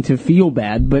wanting to feel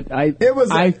bad, but I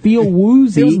feel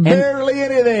woozy. It was and barely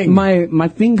anything. My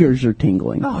fingers are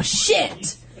tingling. Oh,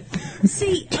 shit.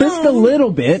 See, Just a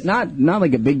little bit, not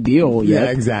like a big deal yet. Yeah,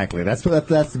 exactly. That's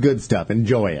the good stuff.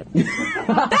 Enjoy it.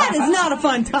 that is not a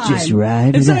fun time. Just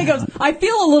ride If it somebody out. goes, I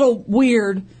feel a little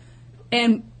weird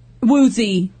and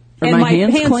woozy. Are and my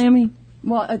hands clammy?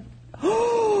 Well,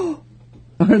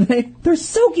 Are they? they're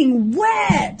soaking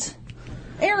wet.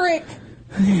 Eric.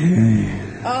 He's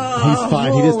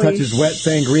fine. He just holy touches wet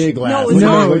sangria glass. No, it's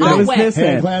not Look at hot his wet. hand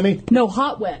Hand clammy. No,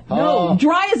 hot wet. Oh. No,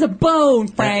 dry as a bone,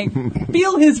 Frank.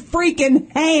 Feel his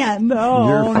freaking hand. Oh,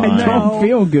 You're fine. no. I don't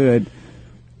feel good.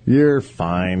 You're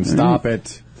fine. Stop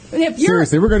it. If you're,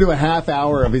 Seriously, we're going to do a half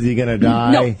hour of Is He Gonna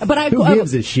Die? No, but Who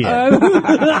gives a shit?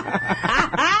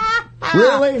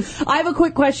 Really? I have a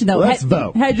quick question, though. Let's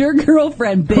vote. Had your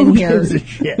girlfriend been Who here? gives a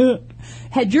shit?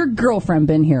 Had your girlfriend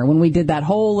been here when we did that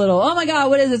whole little, oh my God,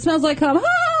 what is it? Smells like cum.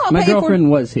 I'll My pay girlfriend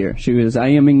was here. She was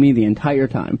IMing me the entire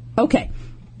time. Okay.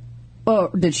 Or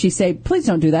did she say, please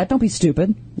don't do that, don't be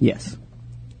stupid? Yes.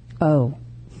 Oh.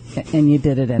 And you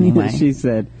did it anyway. She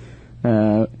said,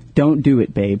 don't do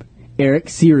it, babe. Eric,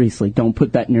 seriously, don't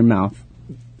put that in your mouth.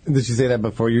 Did she say that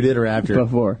before you did or after?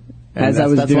 Before. And As I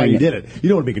was that's doing why you it. did it. You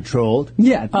don't want to be controlled.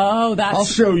 Yeah. Oh, that's... I'll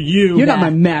show you. You're not my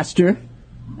master.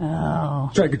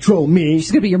 Oh. Try to control me.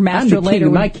 She's going to be your master I'm the king later.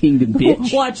 of my kingdom,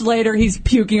 bitch. Watch later, he's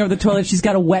puking over the toilet. She's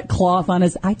got a wet cloth on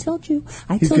his... I told you.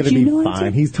 He's told going to you. be No, I fine.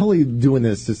 told- He's totally doing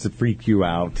this just to freak you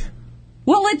out.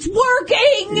 Well, it's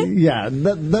working! Yeah,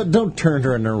 don't turn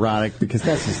her neurotic because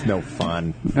that's just no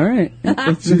fun. All right.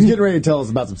 She's getting ready to tell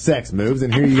us about some sex moves,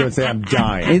 and here you go and say I'm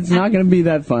dying. It's not going to be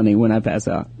that funny when I pass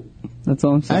out. That's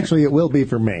all I'm saying. Actually, it will be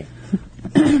for me.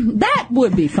 That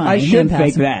would be funny. I should him fake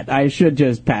passing. that. I should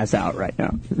just pass out right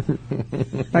now.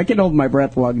 I can hold my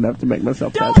breath long enough to make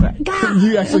myself pass Don't... out. God.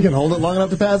 You actually can hold it long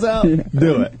enough to pass out?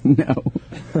 Do it. No.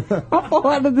 I'll fall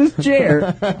out of this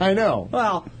chair. I know.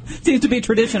 Well, seems to be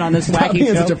tradition on this Stop wacky being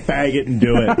show. such a faggot and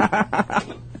do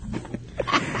it.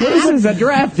 This is a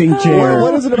drafting chair.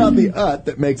 What is it about the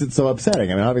that makes it so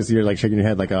upsetting? I mean, obviously you're like shaking your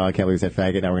head like, oh, I can't believe you said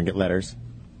faggot, now we're going to get letters.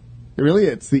 Really?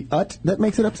 It's the that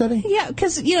makes it upsetting? Yeah,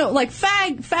 because, like,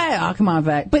 fag, oh, come on,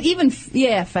 fag. But even,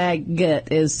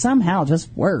 faggot is somehow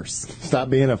just worse. Stop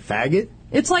being a faggot?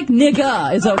 It's like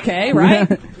nigga is okay, right?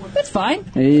 It's fine.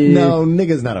 No,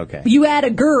 nigga's not okay. You add a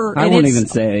gur, I and won't it's... even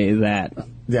say that.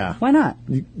 Yeah. Why not?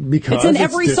 Because It's in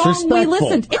every song we disrespectful.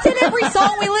 listen to. It's in every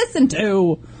song we listen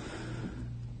to.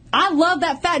 I love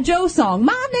that Fat Joe song.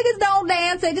 My niggas don't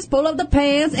dance, they just pull up the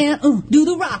pants and do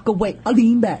the rock away. I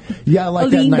lean back. Yeah, I like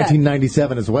that in lean back.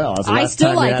 1997 as well. That's the I last still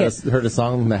time like we it. heard a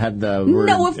song that had the word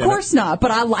No, of in course it. not.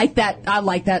 But I like that. I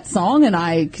like that song, and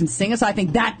I can sing it. So I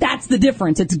think that's the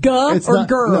difference. It's guh It's or not,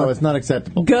 gur. No, it's not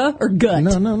acceptable. Guh or gut.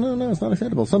 No, it's not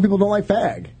acceptable. Some people don't like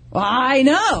fag. I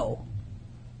know.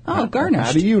 Oh, garnished.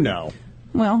 How do you know?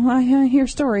 Well, I hear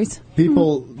stories.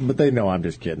 People, but they know I'm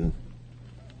just kidding.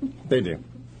 They do.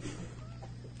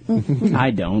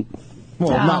 I don't. Well,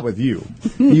 not with you.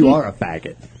 You are a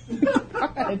faggot.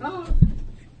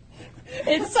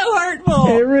 It's so hurtful.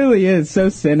 It really is so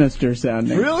sinister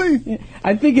sounding. Really?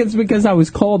 I think it's because I was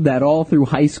called that all through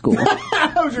high school.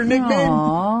 That was your nickname?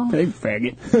 Aw. Hey,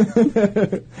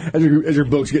 faggot. As your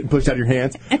book's getting pushed out of your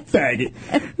hands? Faggot.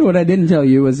 What I didn't tell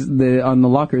you was on the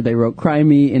locker they wrote, "Cry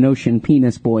me an ocean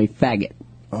penis boy, faggot."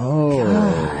 Oh,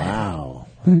 wow.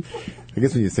 I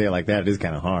guess when you say it like that, it is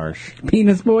kind of harsh.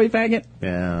 Penis boy, faggot?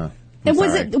 Yeah. And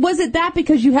was it that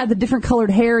because you had the different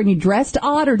colored hair and you dressed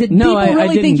odd, or did No, people I really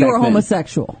didn't think you back were then.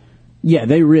 homosexual? Yeah,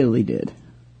 they really did.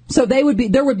 So there would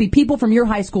be people from your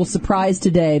high school surprised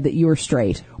today that you were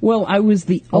straight. Well, I was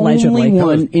the Allegedly. only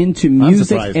one into music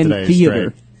surprised and today,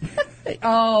 theater.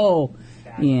 Oh,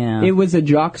 yeah. It was a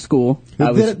jock school. I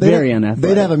was very unathletic.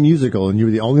 They'd have a musical, and you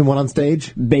were the only one on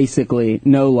stage? Basically,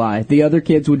 no lie. The other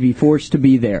kids would be forced to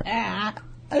be there.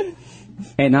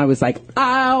 And I was like,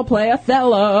 I'll play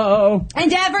Othello.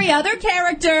 And every other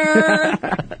character.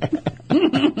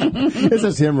 It's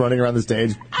just him running around the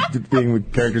stage, being a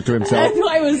character to himself. That's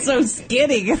why I was so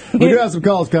skinny. We do have some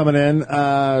calls coming in.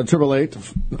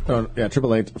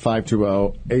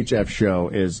 888-520 HF show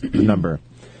is the number.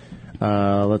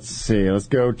 Let's see. Let's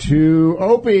go to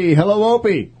Opie. Hello,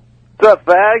 Opie. What's up,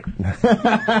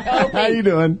 fags? How you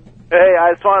doing? Hey,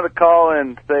 I just wanted to call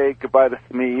and say goodbye to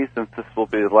Smee since this will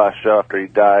be his last show after he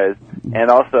dies. And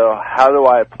also, how do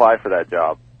I apply for that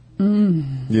job? You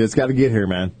just got to get here,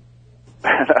 man.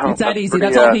 It's that easy.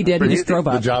 That's all he did. He just drove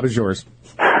The up. job is yours.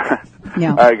 Yeah.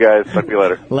 All right, guys. Talk to you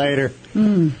later. Later.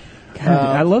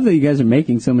 I love that you guys are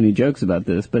making so many jokes about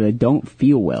this, but I don't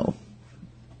feel well.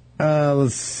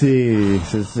 Let's see. It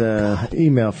says,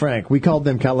 email, Frank. We called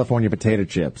them California potato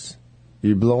chips.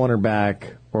 You blow on her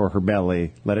back or her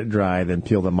belly, let it dry, then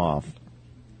peel them off.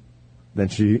 Then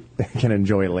she can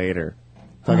enjoy it later.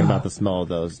 Talking about the smell of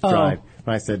those dried.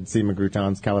 When I said Seema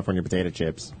Croutons, California potato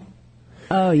chips.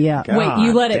 Oh yeah. God Wait, damn.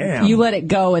 you let it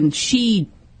go, and she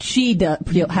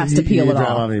has to peel You it drive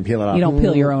off. on and you peel it off. You don't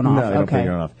peel your own off. No, you don't okay. peel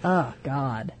your own off. Oh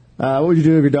God. What would you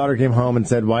do if your daughter came home and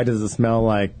said, "Why does it smell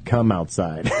like cum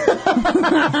outside?"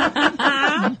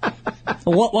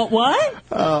 What?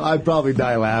 I'd probably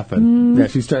die laughing. Yeah,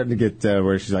 she's starting to get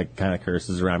where she's like kind of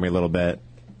curses around me a little bit.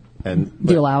 And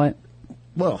Do you allow it?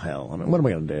 well, hell, I mean, what am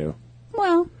I going to do?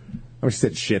 Well, I mean, she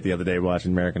said shit the other day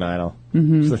watching American Idol.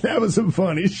 Mm-hmm. She's like, that was some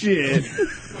funny shit.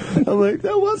 I'm like,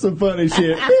 that was some funny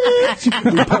shit.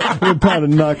 Bitch. We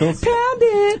pounded knuckles. pound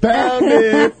it. Pound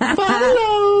it. Father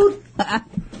load.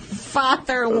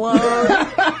 Father load.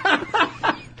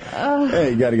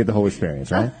 Hey, you got to get the whole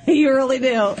experience, right? You really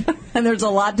do. And there's a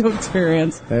lot to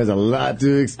experience. There's a lot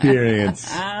to experience.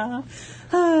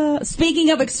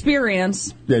 Speaking of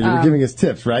experience... Yeah, you were giving us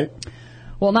tips, right?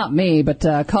 Well, not me, but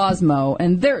Cosmo.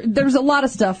 And there's a lot of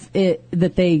stuff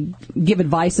that they give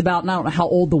advice about, and I don't know how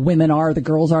old the women are, the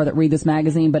girls are that read this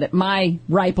magazine, but at my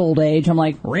ripe old age, I'm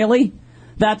like, really?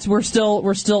 We're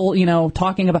still,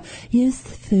 talking about, yes,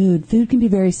 food can be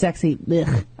very sexy.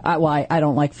 Ugh. I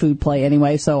don't like food play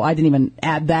anyway, so I didn't even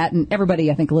add that. And everybody,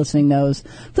 I think, listening knows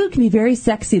food can be very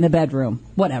sexy in the bedroom.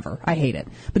 Whatever. I hate it.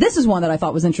 But this is one that I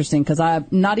thought was interesting because I'm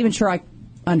not even sure I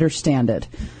understand it.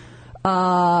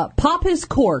 Pop his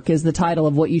cork is the title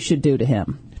of what you should do to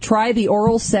him. Try the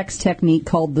oral sex technique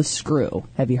called the screw.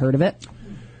 Have you heard of it?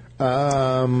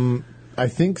 I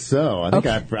think so. I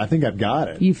think I've got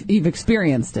it. You've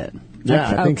experienced it.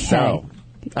 Yeah, I think so.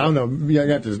 I don't know. You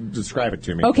have to describe it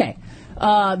to me. Okay.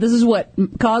 This is what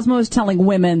Cosmo is telling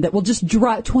women that will just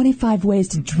drive 25 ways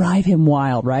to drive him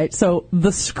wild, right? So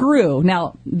the screw.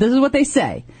 Now, this is what they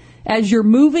say. As you're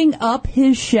moving up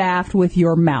his shaft with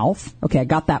your mouth. Okay, I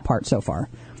got that part so far.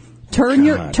 Turn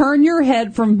your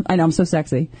head from... I know, I'm so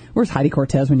sexy. Where's Heidi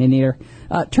Cortez when you need her?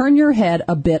 Turn your head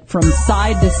a bit from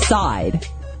side to side.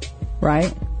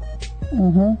 Right?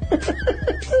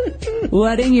 Mm-hmm.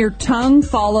 Letting your tongue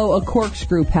follow a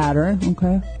corkscrew pattern.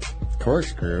 Okay.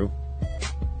 Corkscrew?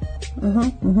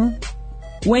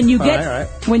 When you get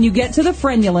to the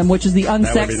frenulum, which is the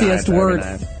unsexiest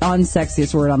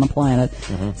word on the planet,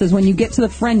 it says when you get to the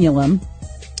frenulum,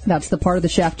 that's the part of the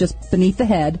shaft just beneath the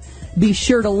head, be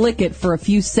sure to lick it for a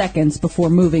few seconds before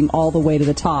moving all the way to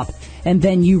the top. And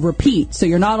then you repeat. So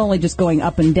you're not only just going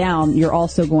up and down, you're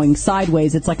also going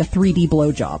sideways. It's like a 3D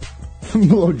blowjob.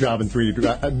 Blowjob in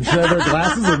 3D. Should I wear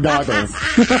glasses or goggles?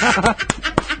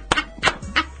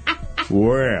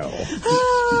 Well.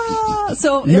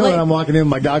 So I'm walking in with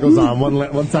my goggles on.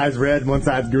 One side's red, one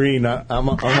side's green. I'm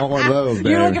on one of those. Baby.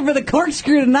 You're looking for the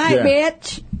corkscrew tonight,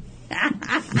 bitch.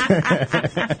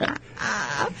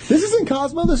 This isn't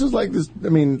Cosmo. This is like this. I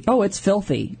mean, it's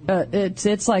filthy.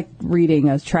 It's like reading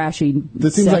a trashy.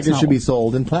 This seems like it novel. should be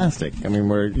sold in plastic. I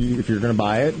mean, if you're going to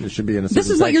buy it, it should be in a. This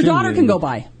is what your daughter can go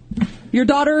buy. Your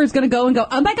daughter is going to go and go,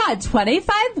 oh my God,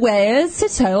 25 ways to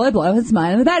totally blow his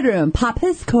mind in the bedroom. Pop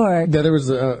his cork. Yeah, there was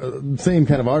a same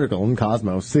kind of article in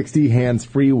Cosmo. 60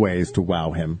 hands-free ways to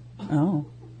wow him. Oh.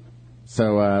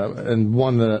 So, and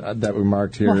one that we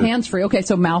marked here. Well, hands-free. Okay,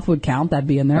 so mouth would count. That'd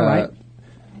be in there, right?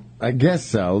 I guess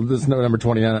so. This is number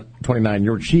 29.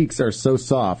 Your cheeks are so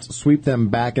soft. Sweep them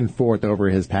back and forth over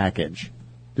his package.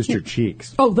 Just your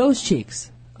cheeks. Oh, those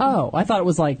cheeks. Oh, I thought it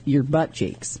was like your butt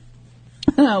cheeks.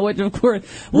 Which, of course,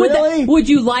 would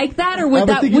you like that, or would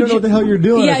that? You don't know what the hell you're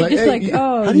doing. Yeah,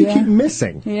 how do you keep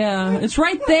missing? Yeah, it's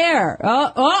right there.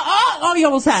 Oh, you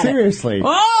almost had Seriously. it.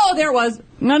 Oh, there it was.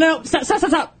 No,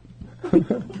 stop.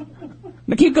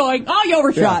 Now keep going. Oh, you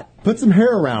overshot. Yeah, put some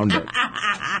hair around it.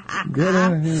 Get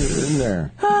in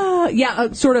there.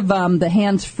 Sort of the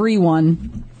hands-free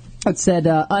one. It said,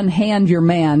 unhand your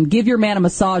man. Give your man a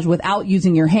massage without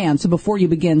using your hands. So before you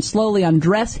begin, slowly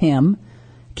undress him.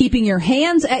 Keeping your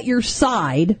hands at your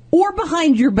side or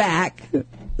behind your back,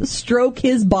 stroke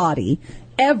his body,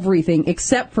 everything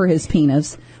except for his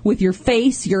penis, with your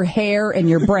face, your hair, and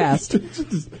your breast.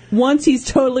 Once he's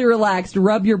totally relaxed,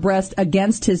 rub your breast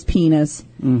against his penis,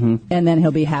 and then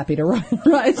he'll be happy to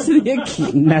rise to the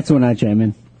occasion. That's when I chime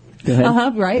in. Go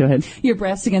ahead. Right. Go ahead. Your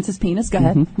breast against his penis. Go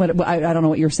ahead. I don't know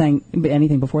what you're saying.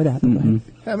 Anything before that. But go ahead.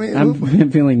 I mean, I'm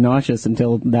feeling nauseous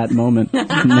until that moment.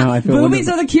 Now I feel boobies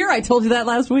are the cure. I told you that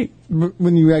last week.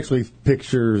 When you actually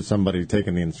picture somebody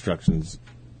taking the instructions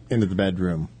into the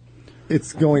bedroom,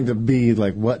 it's going to be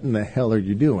like, what in the hell are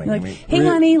you doing? Like, hey,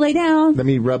 honey, lay down. Let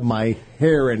me rub my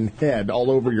hair and head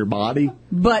all over your body.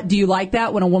 But do you like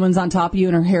that when a woman's on top of you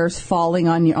and her hair's falling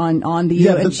onto you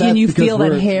and you feel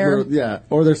that hair?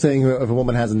 Or they're saying if a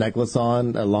woman has a necklace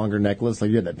on, a longer necklace,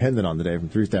 like you had that pendant on today from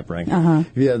 3-Step Ring.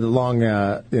 If you had the long,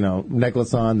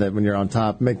 necklace on, that when you're on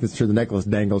top, make sure the necklace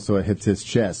dangles so it hits his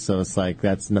chest. So it's like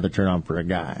that's another turn on for a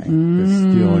guy. Just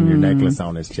feeling your necklace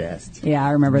on his chest. Yeah,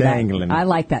 I remember dangling. that. I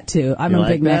like that too. I'm a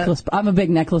big necklace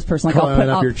person. Like I'll put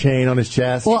up your chain on his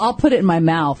chest. Well, I'll put it in my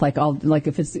mouth. Like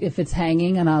if it's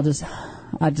hanging, and I just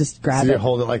grab it. So you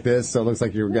hold it like this, so it looks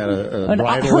like you've got a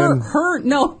bridle in.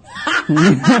 No.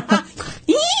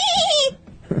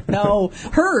 No,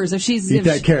 hers. If she's eat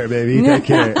that carrot, baby. Eat that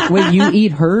carrot. Wait, you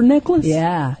eat her necklace?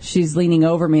 Yeah, she's leaning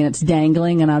over me and it's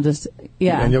dangling, and I'll just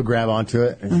and you'll grab onto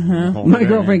it. My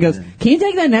girlfriend goes, "Can you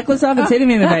take that necklace off? It's hitting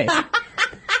me in the face."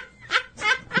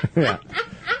 Yeah.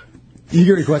 You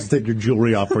get requested to take your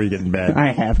jewelry off before you get in bed.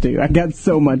 I have to. I got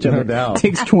so much of No it. doubt. It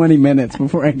takes 20 minutes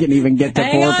before I can even get to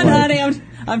Hang on, foreplay. honey.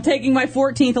 I'm taking my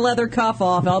 14th leather cuff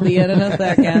off. I'll be in a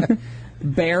second.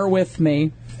 Bear with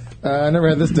me. I never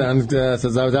had this done.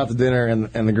 Says I was out to dinner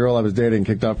and the girl I was dating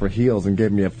kicked off her heels and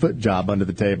gave me a foot job under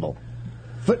the table.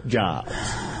 Foot job.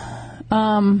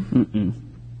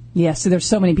 Yeah, so there's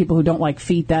so many people who don't like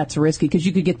feet. That's risky because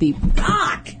you could get the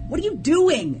cock. What are you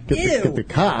doing? Get the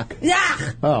cock.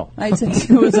 Yeah. Oh. I said it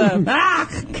was a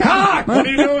Cock! What are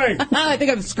you doing? I think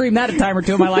I've screamed that a time or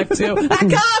two in my life too.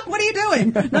 Cock! What are you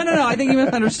doing? No. I think you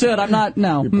misunderstood. I'm not.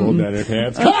 No. You pulled down your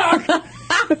pants. Cock!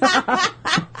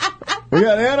 We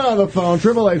got Anna on the phone.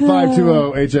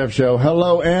 888-520-HF show.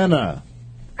 Hello, Anna.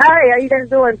 Hi, how you guys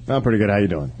doing? I'm pretty good. How you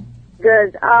doing?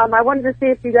 Good. I wanted to see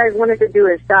if you guys wanted to do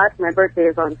a shot. My birthday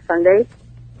is on Sunday.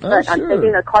 But I'm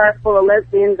taking a car full of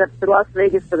lesbians up to Las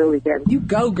Vegas for the weekend. You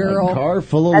go, girl. A car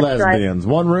full of That's lesbians.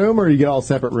 One room, or you get all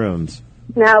separate rooms?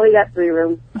 Now we got 3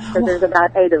 rooms, because there's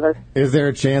about 8 of us. Is there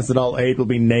a chance that all 8 will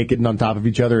be naked and on top of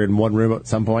each other in one room at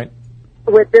some point?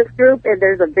 With this group, and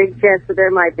there's a big chance that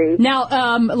there might be.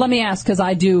 Now, let me ask, because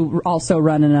I do also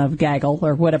run in a gaggle,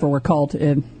 or whatever we're called,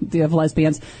 of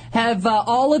lesbians. Have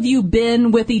all of you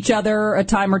been with each other a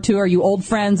time or two? Are you old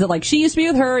friends that, like, she used to be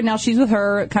with her, and now she's with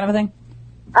her, kind of a thing?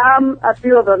 A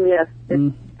few of them, yes.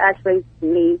 It's actually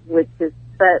me, which is,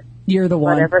 but You're the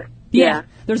one. whatever. Yeah.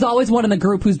 There's always one in the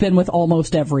group who's been with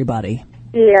almost everybody.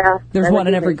 Yeah. There's That one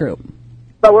in would be every me. group.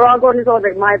 But we're all going to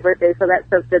celebrate my birthday, so that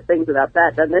says good things about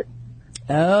that, doesn't it?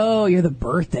 Oh, you're the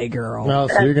birthday girl. No,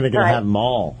 so you're going to get to right. have them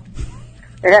all.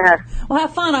 Yeah. Well,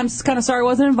 have fun. I'm kind of sorry I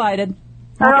wasn't invited.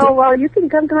 Oh, well, you can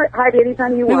come to Heidi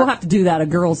anytime you Maybe we'll want. have to do that, a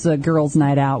girls'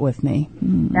 night out with me.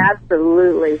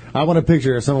 Absolutely. I want a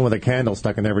picture of someone with a candle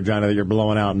stuck in their vagina that you're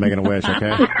blowing out and making a wish,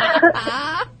 okay?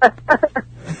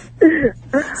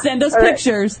 Send us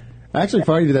pictures. Actually,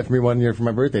 Farty did that for me one year for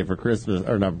my birthday, for Christmas,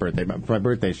 or not birthday, but for my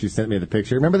birthday, she sent me the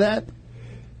picture. Remember that?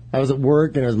 I was at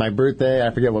work, and it was my birthday.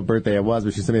 I forget what birthday it was,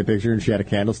 but she sent me a picture, and she had a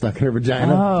candle stuck in her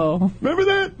vagina. Oh. Remember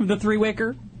that? The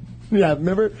 3-wicker? Yeah,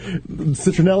 remember?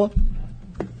 Citronella?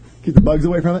 Keep the bugs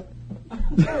away from it.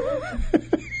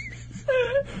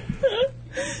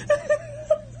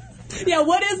 Yeah,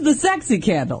 what is the sexy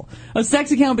candle? A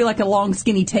sexy candle would be like a long,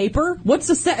 skinny taper? What's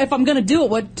the if I'm going to do it,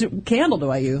 what candle do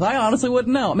I use? I honestly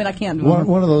wouldn't know. I mean, I can't do it.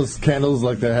 One of those candles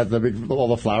like that has the big, all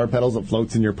the flower petals that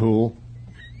floats in your pool.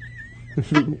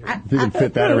 If you can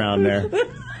fit that around there.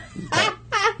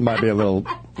 Might be a little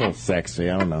sexy.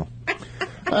 I don't know.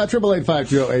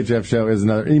 888-520-HF show is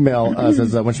another email.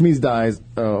 Says, when Shmeez dies,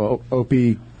 OP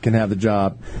can have the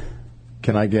job.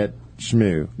 Can I get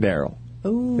Shmoo? Daryl.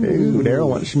 Ooh, Daryl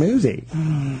wants Schmoozy.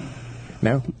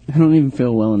 No? I don't even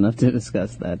feel well enough to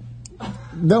discuss that.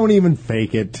 Don't even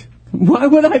fake it. Why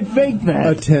would I fake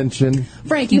that? Attention.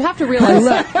 Frank, you have to realize...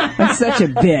 I'm such a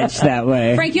bitch that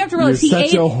way. Frank, you have to realize You're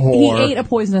such a whore. he ate a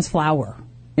poisonous flower.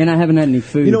 And I haven't had any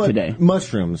food You know what? today.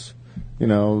 Mushrooms,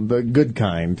 the good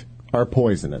kind, are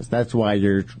poisonous. That's why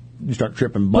you start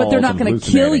tripping balls. But they're not and going to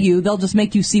kill hallucinating. you. They'll just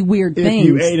make you see weird If things.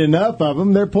 you ate enough of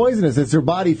them, they're poisonous. It's your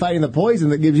body fighting the poison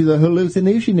that gives you the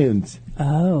hallucinations.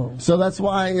 Oh. So that's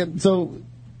why. So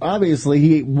obviously,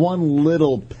 he ate one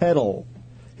little petal.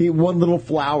 He ate one little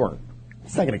flower.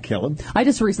 It's not going to kill him. I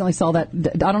just recently saw that.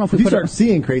 I don't know if we If you put start it...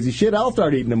 seeing crazy shit, I'll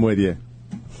start eating them with you.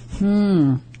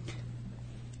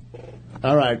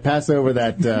 All right, pass over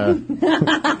that.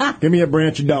 Give me a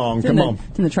branch of dong. Come on.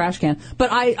 It's in the trash can.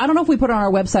 But I don't know if we put it on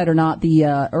our website or not,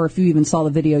 or if you even saw the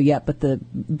video yet, but the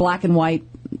black and white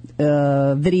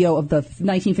video of the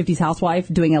 1950s housewife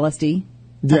doing LSD.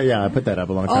 Yeah, I put that up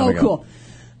a long time ago. Oh, cool.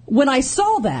 When I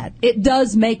saw that, it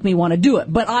does make me want to do it,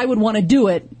 but I would want to do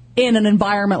it in an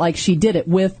environment like she did it,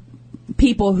 with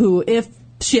people who, if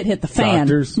shit hit the fan.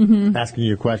 Doctors asking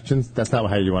you questions. That's not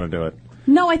how you want to do it.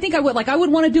 No, I think I would. Like, I would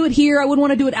want to do it here. I would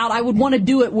want to do it out. I would want to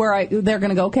do it where they're going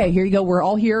to go, okay, here you go. We're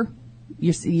all here.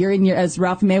 You're in your, as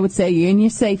Ralphie May would say, you're in your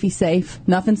safety safe.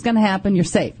 Nothing's going to happen. You're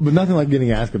safe. But nothing like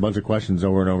getting asked a bunch of questions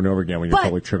over and over and over again when you're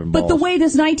totally tripping balls. But the way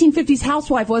this 1950s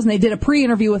housewife was, and they did a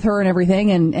pre-interview with her and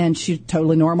everything, and she's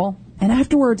totally normal. And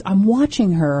afterwards, I'm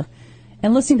watching her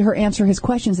and listening to her answer his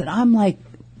questions, and I'm like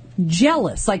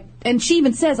jealous. Like, and she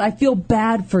even says, I feel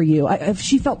bad for you.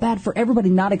 She felt bad for everybody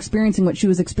not experiencing what she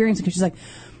was experiencing, because she's like,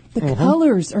 the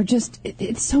colors are just,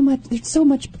 it's so much, there's so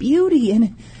much beauty,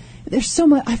 and there's so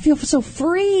much, I feel so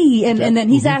free. And then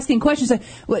he's asking questions like,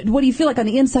 what do you feel like on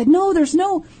the inside? No, there's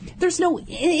no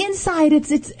inside.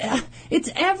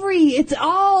 it's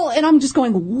all, and I'm just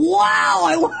going, wow,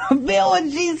 I want to feel what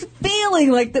she's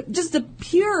feeling, like just a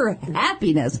pure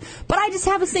happiness. But I just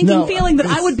have a sinking feeling that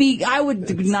I would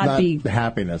not be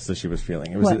happiness that she was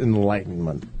feeling. It was What?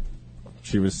 enlightenment.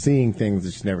 She was seeing things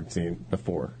that she'd never seen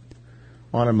before,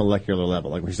 on a molecular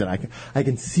level. Like we said, I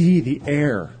can see the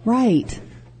air. right.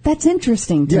 That's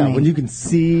interesting to me. Yeah, when you can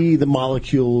see the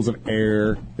molecules of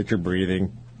air that you're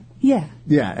breathing. Yeah.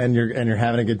 Yeah, and you're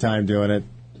having a good time doing it.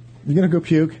 You're gonna go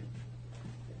puke.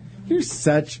 You're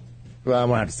such. Well, I'm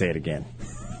gonna have to say it again.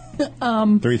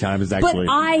 3 times is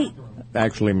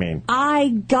actually mean. I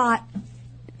got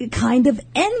kind of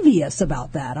envious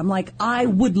about that. I'm like, I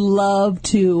would love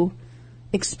to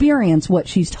experience what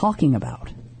she's talking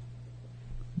about.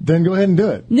 Then go ahead and do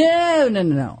it.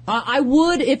 No. I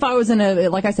would if I was in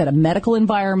like I said, a medical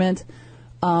environment,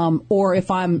 or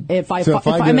if I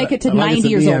make it to 90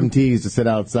 years old. EMTs to sit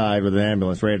outside with an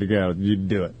ambulance ready to go, you'd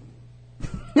do it.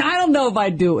 I don't know if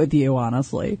I'd do it with you,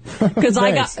 honestly, because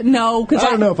I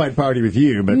don't know if I'd party with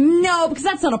you, but no, because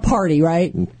that's not a party,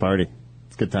 right? Party,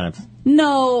 it's good times.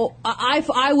 No,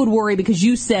 I would worry because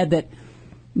you said that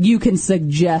you can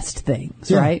suggest things,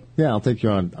 right? Yeah, I'll take you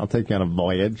on a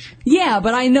voyage. Yeah,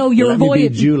 but I know your Let me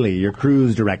voyage. be Julie, your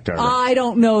cruise director. I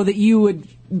don't know that you would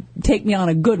take me on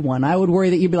a good one. I would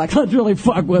worry that you'd be like, let's really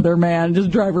fuck with her, man.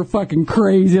 Just drive her fucking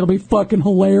crazy. It'll be fucking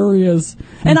hilarious.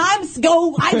 And I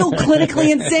go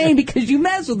clinically insane because you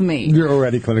mess with me. You're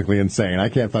already clinically insane. I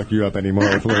can't fuck you up anymore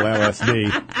with a little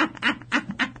LSD.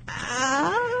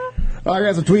 All right,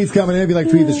 guys, some tweets coming in. If you like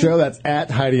to tweet the show, that's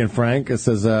at Heidi and Frank. It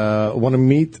says, want to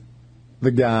meet the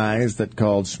guys that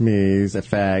called Schmees a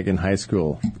fag in high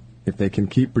school. If they can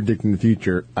keep predicting the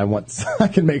future, I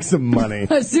can make some money.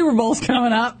 Super Bowl's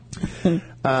coming up.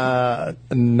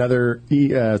 Another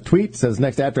tweet says,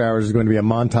 next After Hours is going to be a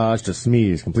montage to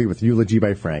Schmees, complete with eulogy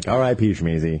by Frank. R.I.P.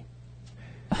 Schmeezy.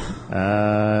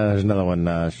 There's another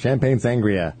one. Champagne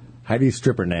Sangria, Heidi's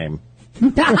stripper name. I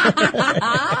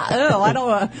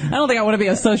don't think I want to be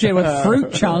associated with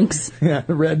fruit chunks. Yeah,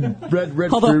 red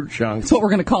fruit chunks. That's what we're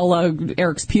going to call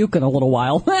Eric's puke in a little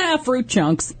while. Fruit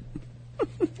chunks.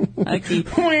 Maybe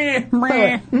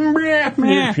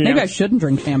I shouldn't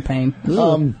drink champagne.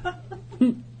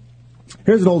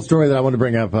 Here's an old story that I wanted to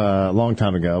bring up a long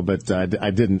time ago, but I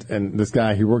didn't. And this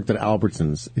guy, he worked at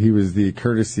Albertsons. He was the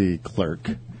courtesy clerk.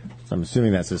 So I'm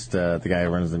assuming that's just the guy who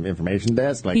runs the information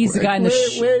desk. Like, he's the guy in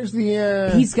the where's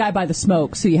the? He's the guy by the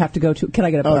smoke. So you have to go to. Can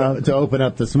I get a photo? To open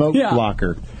up the smoke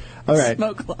locker. All right.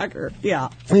 Smoke locker. Yeah.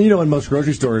 And in most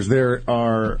grocery stores, there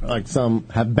are some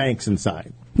have banks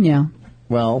inside. Yeah.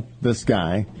 Well, this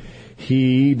guy,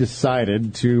 he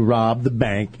decided to rob the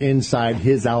bank inside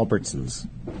his Albertsons.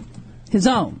 His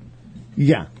own?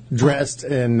 Yeah. Dressed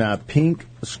in pink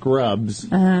scrubs,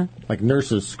 like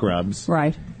nurses' scrubs.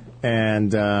 Right.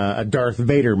 And a Darth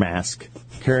Vader mask,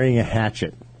 carrying a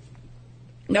hatchet.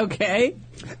 Okay.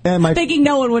 And thinking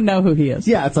no one would know who he is.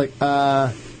 Yeah, it's like,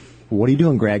 what are you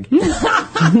doing, Greg?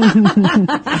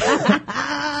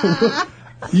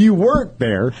 You work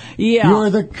there. Yeah.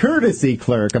 You're the courtesy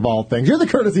clerk of all things. You're the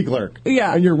courtesy clerk.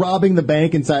 Yeah. And you're robbing the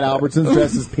bank inside Albertsons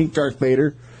dressed as pink Darth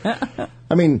Vader.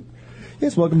 I mean,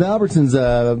 yes, welcome to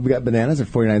Albertsons. We got bananas at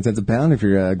 49 cents a pound. If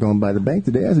you're going by the bank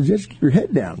today, I suggest you keep your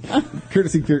head down.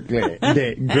 Courtesy clerk, Greg,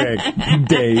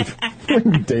 Dave. Where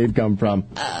did Dave come from?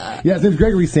 Yeah, his name's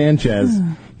Gregory Sanchez.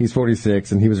 He's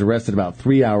 46, and he was arrested about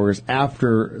 3 hours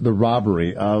after the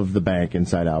robbery of the bank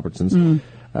inside Albertsons.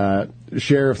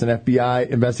 Sheriffs and FBI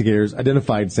investigators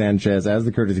identified Sanchez as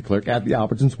the courtesy clerk at the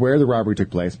Albertsons where the robbery took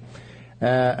place.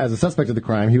 As a suspect of the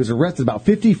crime, he was arrested about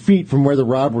 50 feet from where the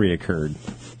robbery occurred.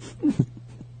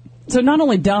 So not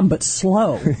only dumb, but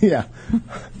slow. Yeah.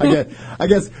 I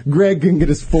guess Greg can get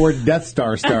his Ford Death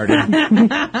Star started to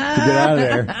get out of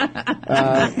there.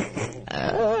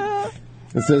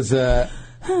 It says...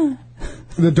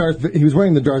 he was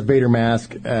wearing the Darth Vader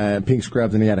mask, pink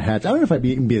scrubs, and he had a hatch. I don't know if I'd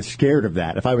even be as scared of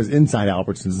that if I was inside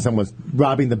Albertsons and someone's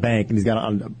robbing the bank and he's got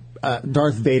on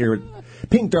Darth Vader,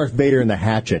 pink Darth Vader and the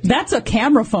hatchet. That's a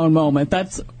camera phone moment.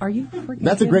 That's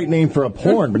a great name for a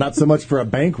porn, but not so much for a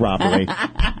bank robbery.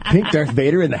 Pink Darth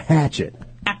Vader and the hatchet.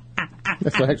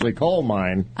 That's what I actually call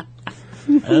mine.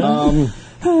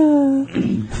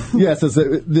 Yes,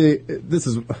 this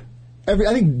is. I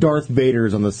think Darth Vader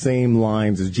is on the same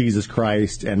lines as Jesus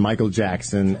Christ and Michael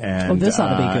Jackson and this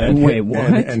ought to be good. Wait,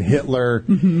 what? And Hitler.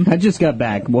 I just got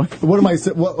back. What? What am I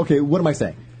saying? What am I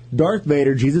saying? Darth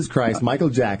Vader, Jesus Christ, Michael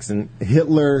Jackson,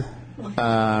 Hitler.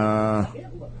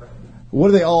 what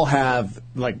do they all have,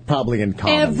 like, probably in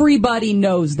common? Everybody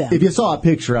knows them. If you saw a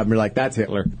picture of them, you're like, that's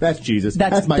Hitler, that's Jesus,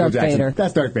 That's Michael Darth Jackson, Vader.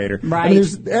 that's Darth Vader. Right. I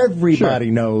mean,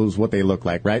 everybody knows what they look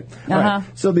like, right? All right.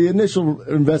 So the initial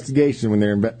investigation, when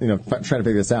they're trying to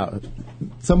figure this out,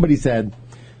 somebody said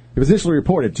it was initially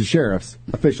reported to sheriff's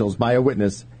officials by a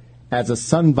witness as a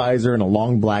sun visor and a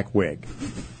long black wig.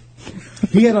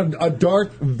 He had a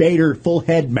Darth Vader full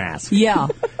head mask. Yeah.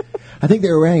 I think they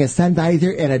were wearing a sun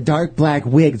visor and a dark black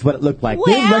wig is what it looked like.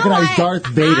 They didn't recognize Darth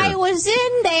Vader. I was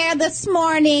in there this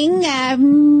morning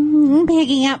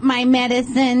picking up my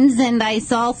medicines, and I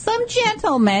saw some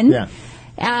gentleman. Yeah.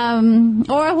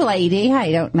 Or a lady,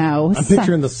 I don't know. I'm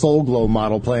picturing the Soul Glow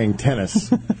model playing tennis.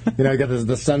 You got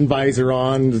the sun visor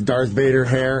on, the Darth Vader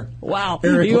hair. Wow,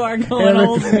 you are going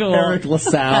old school. Eric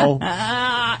LaSalle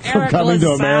from Coming to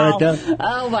America.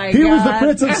 Oh, my God. He was the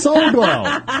Prince of Soul Glow.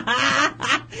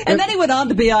 And then he went on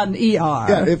to be on ER.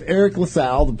 Yeah, if Eric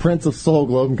LaSalle, the Prince of Soul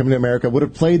Glow from Coming to America, would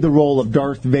have played the role of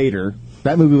Darth Vader,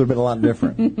 that movie would have been a lot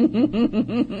different. It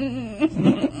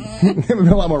would have been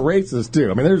a lot more racist, too.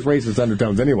 I mean, there's racist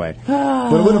undertones anyway.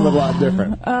 But it would have been a lot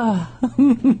different.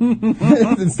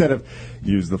 Instead of,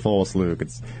 use the Force, Luke,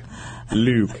 it's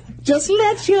Luke. Just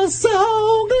let your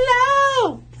soul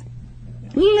glow.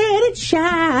 Let it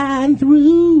shine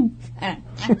through. I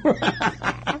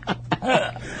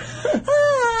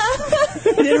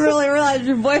didn't really realize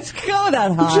your voice could go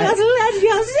that high. Just let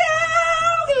your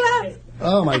soul glow.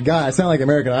 Oh, my God. I sound like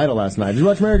American Idol last night. Did you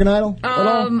watch American Idol at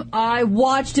all? I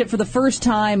watched it for the first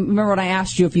time. Remember when I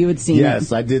asked you if you had seen it?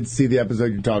 Yes, I did see the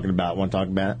episode you're talking about. Want to talk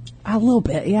about it? A little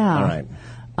bit, yeah. All right.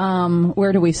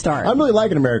 Where do we start? I'm really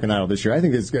liking American Idol this year. I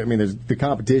think it's good. I mean, the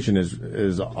competition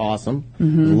is awesome.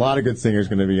 Mm-hmm. There's a lot of good singers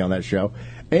going to be on that show.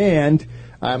 And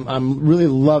I'm really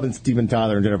loving Steven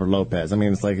Tyler and Jennifer Lopez. I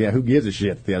mean, it's like, yeah, who gives a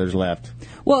shit if the others left?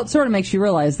 Well, it sort of makes you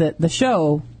realize that the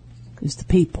show is the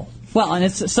people. Well, and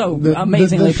it's so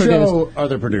amazingly produced. The show are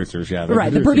the producers, yeah.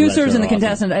 Right, the producers and the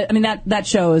contestant. I mean, that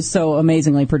show is so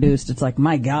amazingly produced. It's like,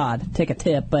 my God, take a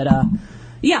tip. But,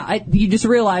 you just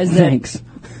realize that... Thanks.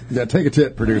 Yeah, take a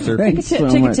tip, producer. Thanks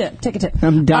Take a tip.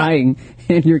 I'm dying,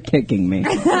 and you're kicking me.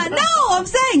 No, I'm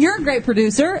saying you're a great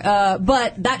producer,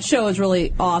 but that show is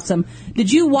really awesome.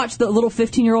 Did you watch the little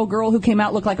 15-year-old girl who came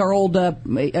out, looked like our old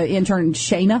intern,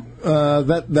 Shayna?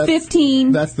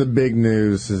 15. That's the big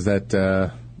news, is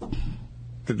that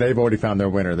they've already found their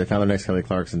winner. They found their next Kelly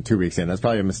Clarkson 2 weeks in. That's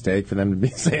probably a mistake for them to be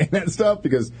saying that stuff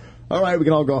because, all right, we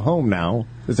can all go home now.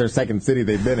 It's their second city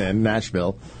they've been in,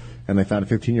 Nashville. And they found a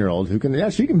 15-year-old who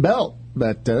she can belt.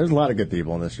 But there's a lot of good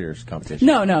people in this year's competition.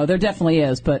 No, there definitely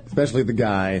is. But especially the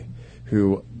guy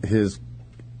who he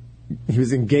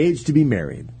was engaged to be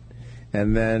married.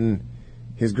 And then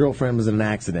his girlfriend was in an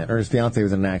accident, or his fiancée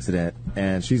was in an accident,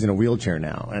 and she's in a wheelchair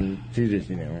now. And she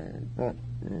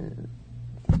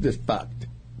just fucked,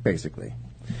 basically.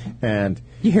 And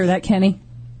you hear that, Kenny?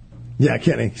 Yeah,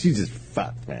 Kenny. She's just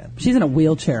fucked, man. She's in a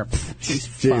wheelchair. She's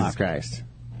Jesus fucked. Christ.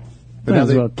 But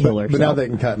now, but now they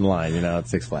can cut in line, at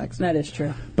Six Flags. That is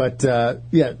true. But,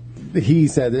 he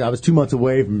said that I was 2 months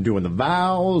away from doing the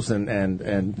vows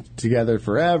and together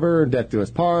forever, death do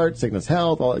us part, sickness,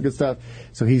 health, all that good stuff.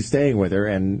 So he's staying with her,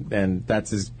 and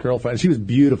that's his girlfriend. She was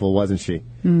beautiful, wasn't she?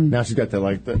 Mm. Now she's got that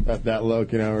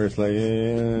look, where it's like...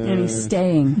 And he's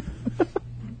staying.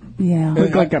 Yeah.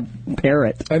 Look like a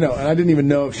parrot. I know, and I didn't even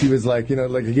know if she was like he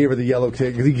gave her the yellow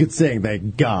ticket, because he could sing,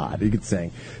 thank God, he could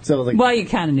sing. So I was like... Well, you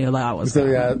kind of knew that was... So,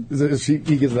 yeah,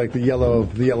 he gives the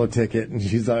yellow ticket, and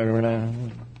she's like...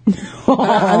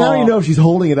 I don't even know if she's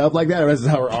holding it up like that, or this is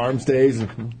how her arm stays.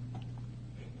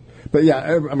 But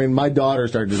yeah, I mean, my daughter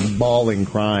started just bawling,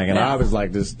 crying, and I was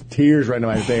like, just tears right into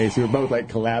my face. We were both like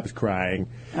collapsed crying,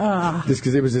 just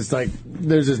because it was just like,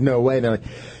 there's just no way. And they're like,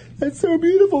 that's so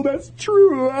beautiful, that's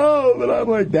true. Oh, but I'm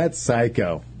like, that's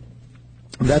psycho.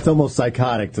 That's almost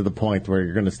psychotic to the point where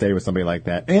you're going to stay with somebody like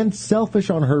that, and selfish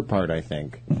on her part, I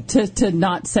think. To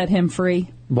not set him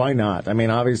free. Why not? I mean,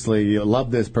 obviously, you love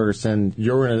this person.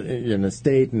 You're in a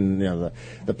state, and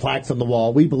the plaques on the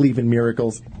wall. We believe in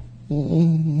miracles.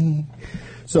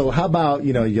 So how about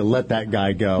you let that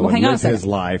guy go and live his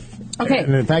life? Okay.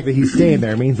 And the fact that he's staying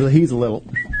there means that he's a little.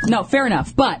 No, fair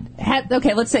enough. But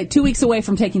let's say 2 weeks away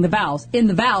from taking the vows. In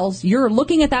the vows, you're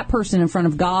looking at that person in front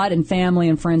of God and family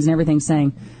and friends and everything,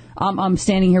 saying, I'm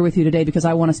standing here with you today because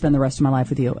I want to spend the rest of my life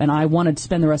with you. And I want to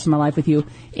spend the rest of my life with you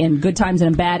in good times and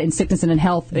in bad, in sickness and in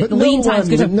health, but lean times,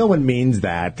 good times. No one means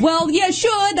that. Well, yeah,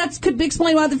 should. That could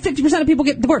explain why 50% of people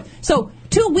get divorced. So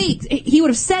 2 weeks, he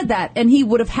would have said that, and he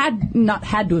would have not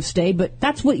had to have stayed, but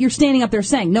that's what you're standing up there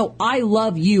saying. No, I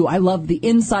love you. I love the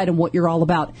inside and what you're all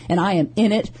about, and I am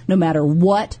in it no matter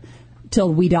what.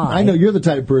 till we die. I know you're the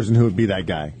type of person who would be that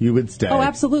guy. You would stay. Oh,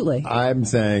 absolutely. I'm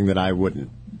saying that I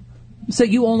wouldn't. So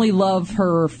you only love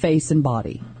her face and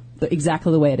body,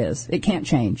 exactly the way it is. It can't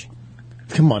change.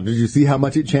 Come on, did you see how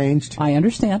much it changed? I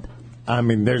understand. I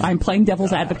mean, I'm playing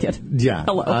devil's advocate. Yeah.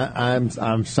 Hello.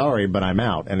 I'm sorry, but I'm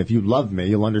out. And if you love me,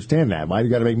 you'll understand that. Why do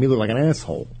you got to make me look like an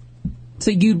asshole?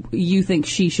 So you think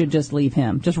she should just leave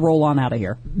him? Just roll on out of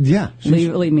here? Yeah.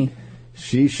 Leave me.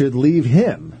 She should leave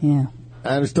him. Yeah.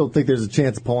 I just don't think there's a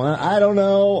chance of pulling out. I don't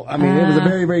know. I mean, it was a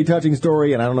very, very touching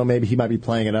story, and I don't know, maybe he might be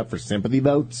playing it up for sympathy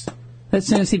votes. As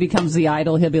soon as he becomes the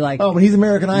idol, he'll be like, oh, but he's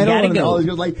American Idol. Gotta and go. all these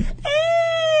girls like,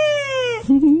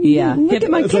 yeah. Look at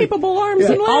my capable arms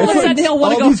and legs. All of a sudden he'll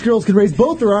want to go. All these girls can raise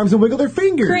both their arms and wiggle their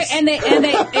fingers. And they're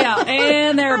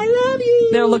I love you.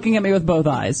 They're looking at me with both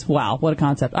eyes. Wow, what a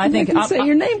concept! I think can say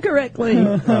your name correctly.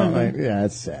 Yeah,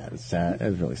 it's sad. It's sad.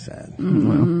 It's really sad.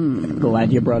 Well,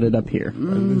 glad you brought it up here.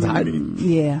 It's Heidi.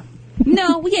 Yeah.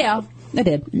 No. Yeah. I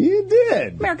did. You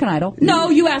did. American Idol. No,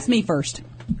 you asked me first.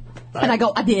 And I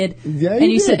go, I did. Yeah, and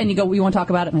you did. said, and you go, you want to talk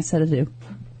about it? And I said, I do.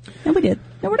 And we did.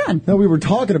 And we're done. No, we were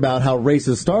talking about how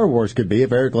racist Star Wars could be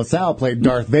if Eric LaSalle played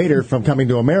Darth Vader from Coming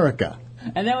to America.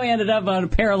 And then we ended up on a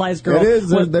paralyzed girl. It is.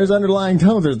 There's underlying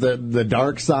tones. There's the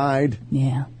dark side.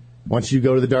 Yeah. Once you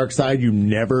go to the dark side, you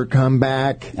never come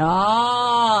back.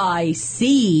 Ah, I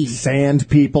see. Sand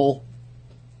people.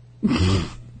 Really,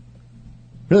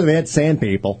 they had sand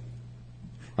people.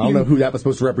 I don't know who that was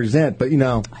supposed to represent, but you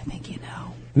know. I think you know.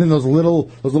 And then those little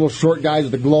short guys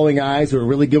with the glowing eyes who are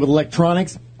really good with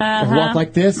electronics, who walk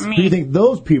like this. Who do you think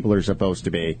those people are supposed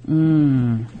to be?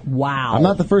 Wow. I'm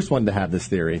not the first one to have this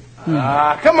theory. Come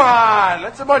on,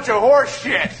 that's a bunch of horse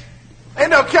shit.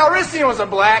 Lando Calrissian was a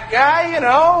black guy, you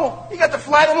know. He got to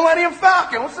fly the Millennium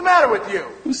Falcon. What's the matter with you?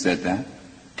 Who said that?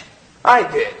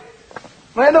 I did.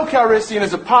 Lando Calrissian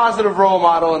is a positive role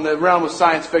model in the realm of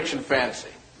science fiction fantasy.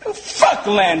 Fuck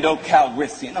Lando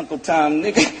Calrissian, Uncle Tom,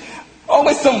 nigga.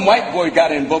 Always some white boy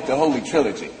gotta invoke the Holy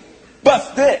Trilogy.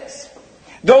 Bust this.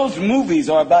 Those movies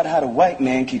are about how the white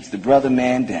man keeps the brother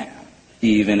man down,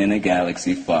 even in a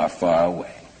galaxy far, far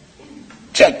away.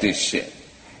 Check this shit.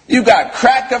 You got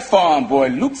cracker farm boy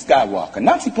Luke Skywalker,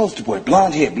 Nazi poster boy,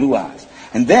 blonde hair, blue eyes.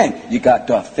 And then you got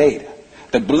Darth Vader,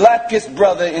 the blackest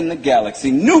brother in the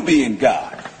galaxy, Nubian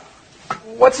god.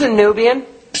 What's a Nubian?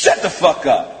 Shut the fuck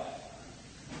up.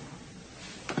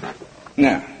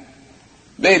 Now,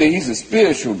 Vader, he's a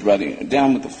spiritual brother,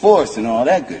 down with the Force and all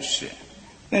that good shit.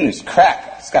 Then there's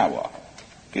Cracker, Skywalker.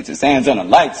 Gets his hands on a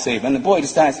lightsaber, and the boy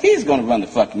decides he's gonna run the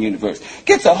fucking universe.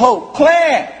 Gets a whole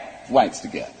clan of whites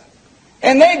together.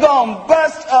 And they gonna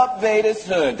bust up Vader's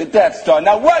hood, the Death Star.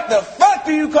 Now what the fuck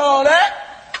do you call that?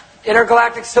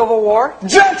 Intergalactic Civil War?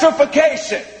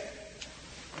 Gentrification!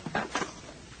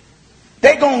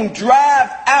 They gonna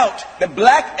drive out the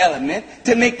black element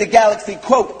to make the galaxy,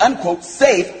 quote, unquote,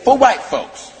 safe for white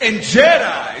folks. And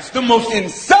Jedi's the most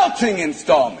Insulting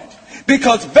installment.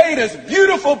 Because Vader's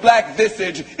beautiful black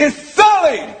visage is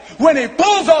sullied when he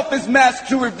pulls off his mask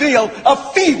to reveal a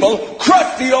feeble,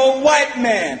 crusty old white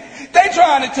man. They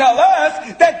trying to tell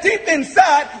us that deep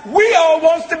inside, we all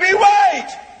wants to be white.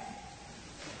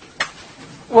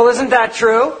 Well, isn't that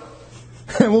true?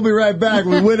 And we'll be right back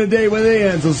with Win a Date with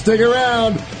Ian. So stick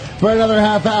around for another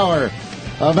half hour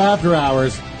of After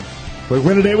Hours with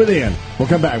Win a Date with Ian. We'll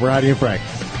come back. We're Heidi and Frank.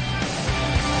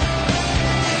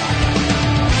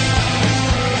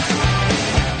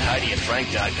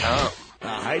 HeidiandFrank.com. The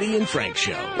Heidi and Frank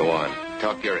Show. Go on.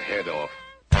 Talk your head off.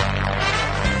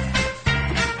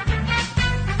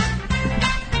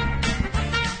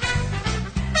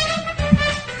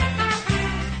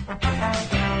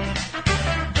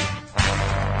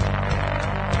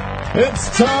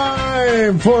 It's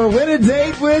time for Win a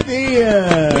Date with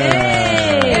Ian.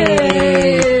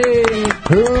 Yay!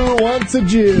 Who wants a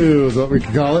Jew is what we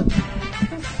can call it.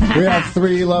 We have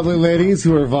three lovely ladies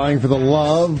who are vying for the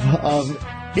love of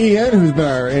Ian, who's been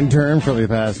our intern for the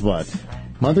past,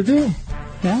 month or two?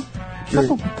 Yeah.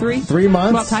 Three. 3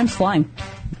 months? Well, time's flying.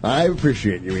 I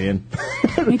appreciate you, Ian.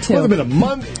 Me too. It's been a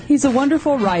month. He's a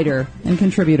wonderful writer and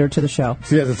contributor to the show.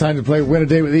 So yes, it's time to play Win a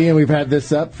Date with Ian. We've had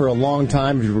this up for a long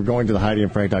time. If you were going to the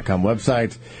HeidiandFrank.com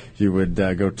website, you would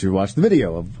go to watch the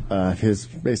video of his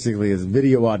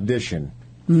video audition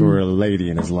for a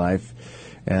lady in his life.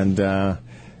 And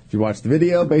if you watch the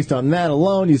video, based on that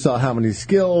alone, you saw how many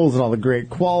skills and all the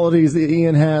great qualities that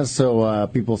Ian has. So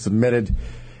people submitted.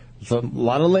 So a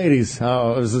lot of ladies.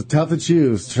 Oh, it was tough to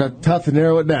choose, tough to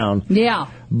narrow it down. Yeah.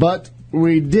 But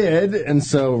we did, and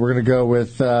so we're going to go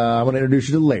with, I want to introduce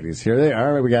you to the ladies. Here they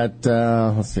are. We got,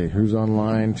 let's see, who's on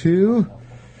line two?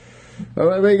 All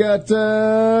right, we got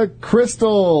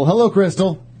Crystal. Hello,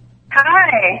 Crystal. Hi.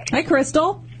 Hi. Hi, Crystal.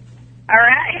 All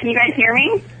right. Can you guys hear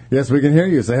me? Yes, we can hear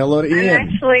you. Say hello to I'm Ian.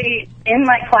 actually in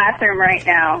my classroom right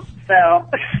now, so.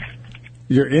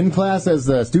 You're in class as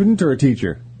a student or a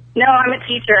teacher? No, I'm a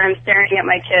teacher. I'm staring at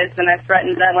my kids, and I've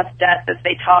threatened them with death if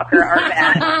they talk or are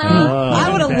bad.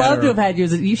 I would have loved to have had you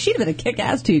as she'd have been a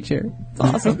kick-ass teacher. It's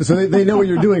awesome. So they know what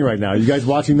you're doing right now. You guys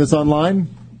watching this online?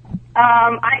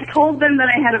 I told them that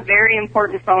I had a very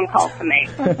important phone call to make.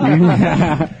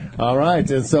 All right,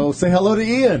 and so say hello to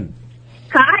Ian.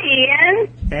 Hi,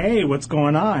 Ian. Hey, what's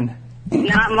going on?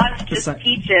 Not much, just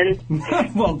teaching.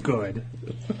 Well, good.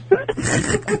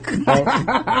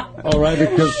 All right,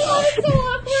 because...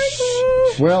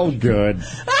 Well, good.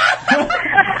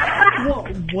 Well,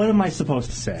 what am I supposed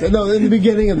to say? No, in the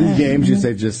beginning of these games, you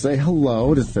say just say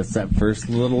hello. That's that first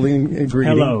little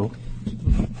ingredient. Hello.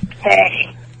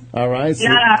 Hey. All right. So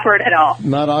Not awkward at all.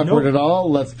 not awkward at all.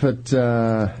 Let's put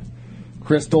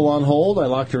Crystal on hold. I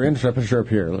locked her in. Should I put her up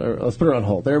here? Let's put her on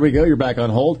hold. There we go. You're back on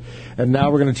hold. And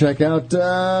now we're going to check out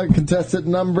contestant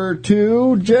number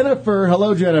 2, Jennifer.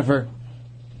 Hello, Jennifer.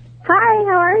 Hi,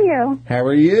 how are you? How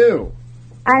are you?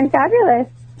 I'm fabulous.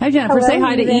 Hi, Jennifer. Hello, Say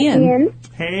hi to Ian.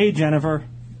 Hey, Jennifer.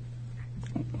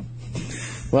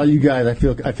 Well, you guys, I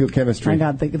feel chemistry. My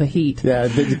God, the heat. Yeah,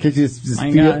 because you just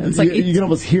My feel, God, it's like you can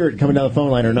almost hear it coming down the phone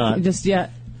line or not. Just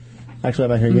yet. Actually,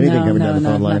 I'm not hearing anything coming down the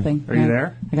phone line. Nothing. Are you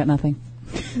there? I got nothing.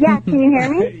 Yeah, can you hear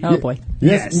me? Oh boy.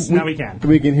 Yes, now we can.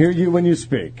 We can hear you when you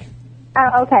speak.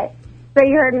 Oh, okay. So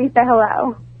you heard me say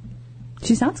hello.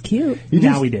 She sounds cute.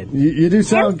 You we did. You do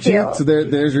sound Thank you. cute. So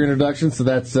there's your introduction. So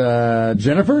that's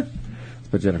Jennifer. Let's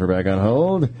put Jennifer back on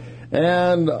hold.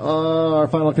 And our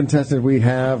final contestant, we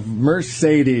have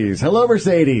Mercedes. Hello,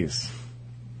 Mercedes.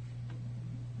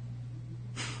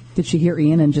 Did she hear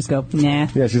Ian and just go, nah?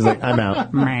 Yeah, she's like, I'm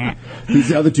out. Meh.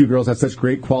 These other two girls have such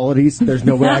great qualities. There's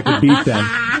no way I could beat them.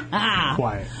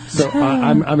 Quiet. So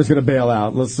I'm just going to bail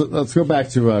out. Let's go back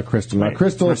to Crystal. Now,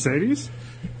 Crystal, Mercedes?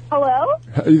 Hello?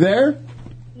 are you there?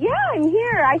 Yeah, I'm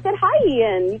here. I said hi,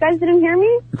 Ian. You guys didn't hear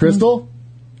me? Crystal?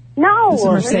 No. This is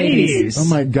Mercedes. Oh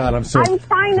my God, I'm so I'm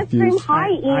trying to scream confused. hi,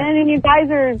 Ian, and you guys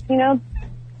are,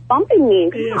 bumping me.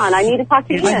 Come on, I need to talk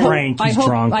to Ian.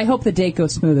 I hope the date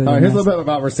goes smoother. All right, than here's a this. little bit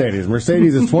about Mercedes.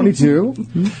 Mercedes is 22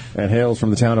 and hails from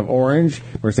the town of Orange.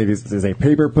 Mercedes is a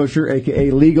paper pusher,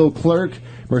 a.k.a. legal clerk.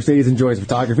 Mercedes enjoys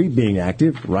photography, being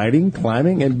active, writing,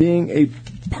 climbing, and being a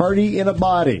party in a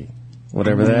body,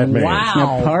 whatever that means.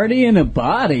 Wow. A party in a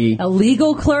body. A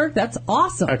legal clerk? That's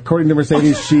awesome. According to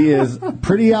Mercedes, she is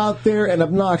pretty out there and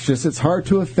obnoxious. It's hard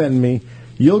to offend me.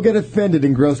 You'll get offended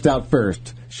and grossed out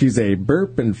first. She's a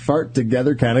burp and fart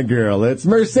together kind of girl. It's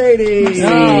Mercedes.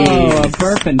 Oh, a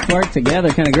burp and fart together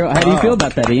kind of girl. How do you feel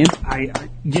about that, Ian? I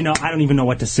don't even know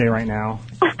what to say right now.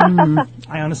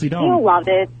 I honestly don't. You'll love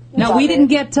it. Now, we didn't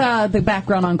get the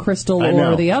background on Crystal I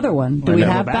know. or the other one. Do I we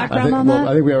know. have background on Well, that?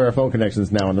 I think we have our phone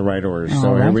connections now in the right order. So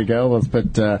All here right. we go. Let's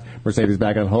put Mercedes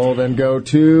back on hold and go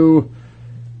to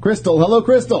Crystal. Hello,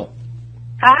 Crystal.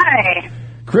 Hi.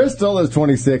 Crystal is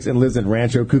 26 and lives in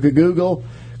Rancho Cucamonga.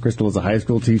 Crystal is a high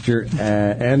school teacher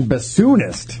and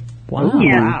bassoonist. Wow.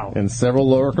 Wow. In several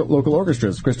local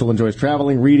orchestras. Crystal enjoys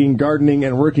traveling, reading, gardening,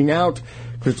 and working out.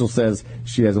 Crystal says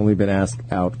she has only been asked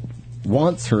out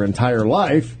once her entire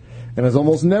life and has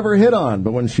almost never hit on,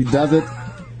 but when she does it,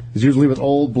 it's usually with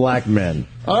old black men.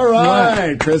 All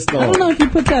right, Crystal. I don't know if you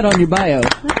put that on your bio.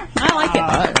 I like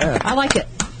it. I like it.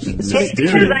 It's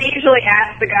because I usually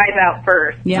ask the guys out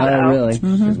first. Yeah. Oh, really?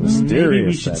 Maybe we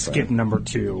Mysterious. should skip number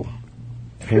 2.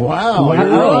 Wow.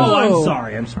 Oh,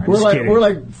 I'm sorry. We're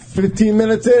like 15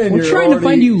 minutes in. And We're you're trying to already...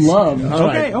 find you love. All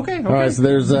right. Okay. All right, so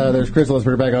there's Crystal. Let's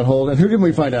put her back on hold. And who didn't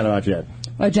we find out about yet?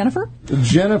 Jennifer?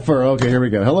 Jennifer. Okay, here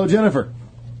we go. Hello, Jennifer.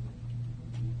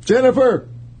 Jennifer.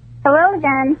 Hello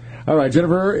again. All right,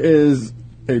 Jennifer is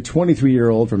a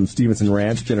 23-year-old from Stevenson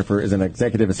Ranch. Jennifer is an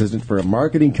executive assistant for a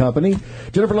marketing company.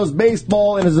 Jennifer loves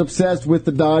baseball and is obsessed with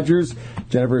the Dodgers.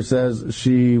 Jennifer says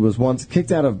she was once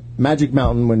kicked out of Magic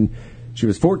Mountain when she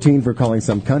was 14 for calling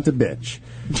some cunt a bitch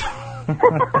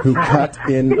who cut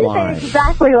in line.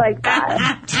 Exactly like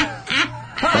that.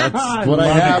 That's what I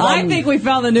have. I think we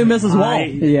found the new Mrs. Wall.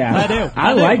 Yeah. I do.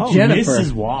 I like Jennifer.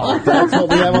 Mrs. Wall. That's what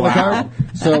we have on the card.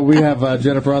 So we have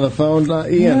Jennifer on the phone.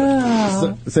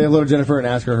 Ian, say hello to Jennifer and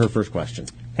ask her first question.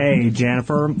 Hey,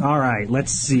 Jennifer. All right,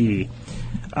 let's see.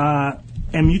 A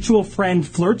mutual friend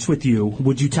flirts with you.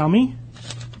 Would you tell me?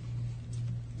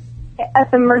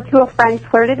 If a mutual friend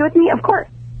flirted with me, of course,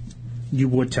 You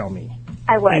would tell me.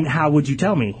 I would. And how would you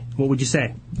tell me? What would you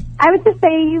say? I would just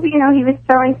say, he was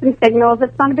throwing some signals.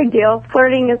 It's not a big deal.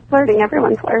 Flirting is flirting.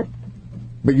 Everyone flirts.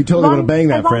 But you totally want to bang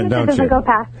that friend, as long don't as it you? doesn't go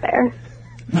past there.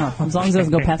 No, as long as it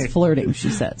doesn't go past flirting, she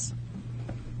says.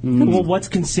 Well, what's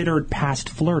considered past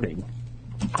flirting?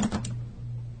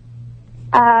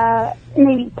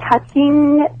 Maybe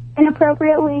touching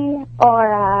inappropriately,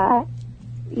 or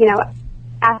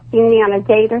asking me on a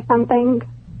date or something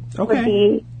would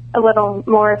be a little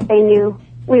more if they knew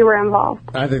we were involved.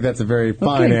 I think that's a very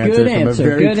fine answer good from answer, a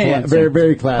very, good answer. very,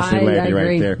 very classy lady I agree.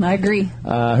 right there. I agree.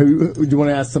 Who do you want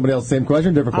to ask somebody else the same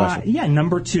question or different question? Yeah,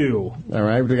 number 2. All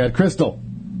right, we got Crystal.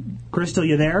 Crystal,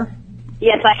 you there?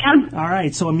 Yes, I am. All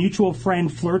right, so a mutual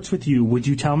friend flirts with you. Would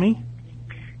you tell me?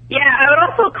 Yeah, I would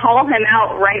also call him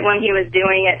out right when he was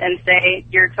doing it and say,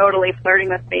 "You're totally flirting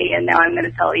with me, and now I'm going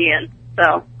to tell Ian."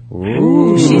 So.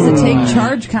 Ooh, she's a take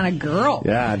charge kind of girl.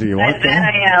 Yeah, do you want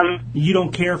that? I am. You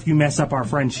don't care if you mess up our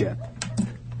friendship.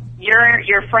 Your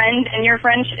friend and your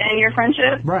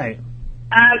friendship? Right.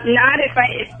 Not if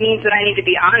it means that I need to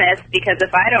be honest, because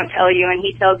if I don't tell you and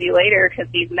he tells you later because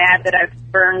he's mad that I've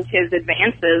burned his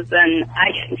advances, then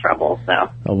I get in trouble. So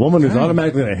A woman who's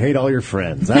automatically going to hate all your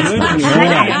friends. That's Good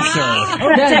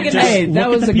answer. That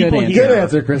was a good answer. Good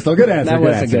answer, Crystal. Good answer. That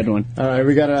was answer. a good one. All right,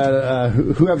 we got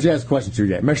who haven't you asked questions to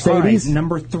yet? Mercedes? All right,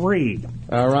 number 3.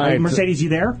 All right. Mercedes, you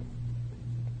there?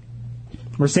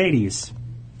 Mercedes.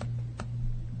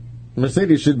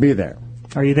 Mercedes should be there.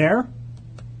 Are you there?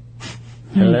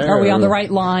 Hello. Are we on the right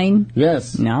line?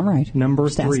 Yes. All right. Number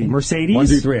Just 3. asking. Mercedes? 1,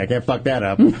 2, 3. I can't fuck that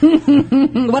up.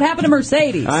 What happened to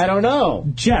Mercedes? I don't know.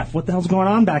 Jeff, what the hell's going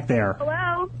on back there?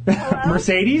 Hello?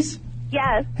 Mercedes?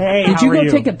 Yes. Hey, Did how you are go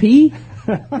take a pee?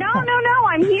 No,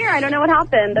 I'm here. I don't know what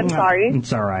happened. I'm sorry.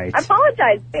 It's all right. I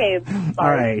apologize, babe. All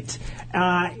right.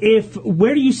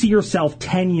 Where do you see yourself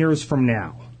 10 years from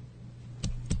now?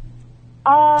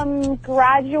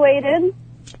 Graduated.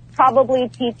 Probably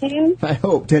teaching. I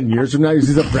hope 10 years from now you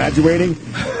see yourself graduating.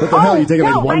 What the hell? You taking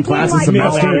like one class a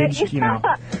semester?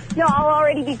 No, I'll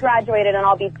already be graduated and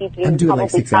I'll be teaching. I'm doing probably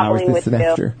like 6 hours traveling this with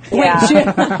semester. You.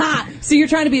 Yeah. So you're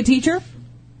trying to be a teacher?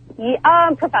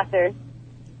 Professor.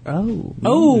 Oh.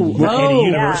 At a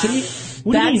university? Yeah.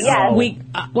 What do you mean?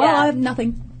 Yes. I have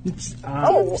nothing.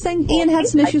 Saying Ian had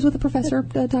some issues with the professor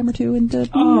a time or two, and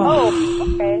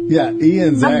okay. Yeah,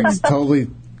 Ian's ex totally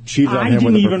cheated on him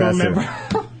with the professor. Remember.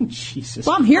 Jesus.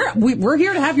 Well, I'm here. We're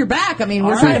here to have your back. I mean,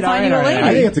 we're All trying right, to find all you a right, lady.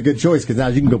 I think it's a good choice because now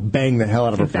you can go bang the hell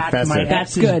out of a professor. My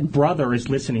That's ex's good. brother is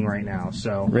listening right now,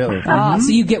 so. Really? So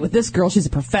you get with this girl. She's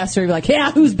a professor. You're like,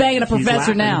 yeah, who's banging a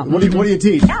professor laughing. now? What do you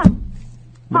teach? Yeah.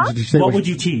 What did you say? What would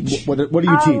you teach? What do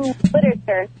you teach?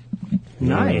 Literature.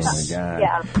 Nice. Oh, my God.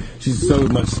 Yeah. She's so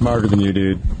much smarter than you,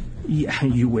 dude. Yeah,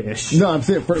 you wish. No, I'm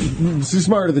saying she's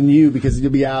smarter than you because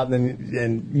you'll be out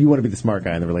and you want to be the smart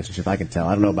guy in the relationship. I can tell.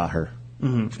 I don't know about her.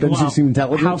 Doesn't she seem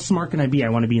intelligent? How smart can I be? I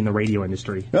want to be in the radio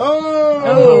industry.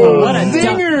 Oh, what a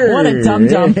zinger! What a dum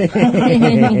dum.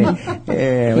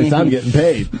 At least I'm getting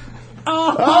paid.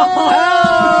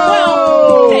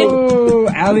 Oh,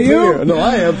 Alley-oop. No,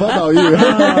 I am. Fuck all you.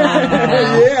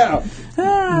 Yeah.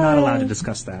 Not allowed to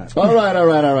discuss that. All right.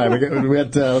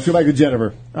 Let's go back to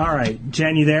Jennifer. All right.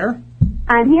 Jen, you there?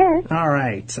 I'm here. All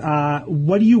right.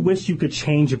 What do you wish you could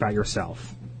change about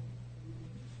yourself?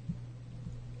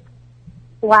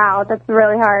 Wow, that's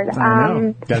really hard. I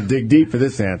know. Got to dig deep for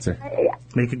this answer.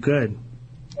 Make it good.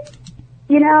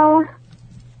 I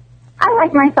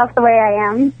like myself the way I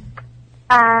am.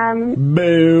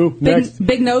 Boo. Next.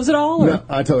 Big nose at all? Or? No,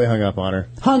 I totally hung up on her.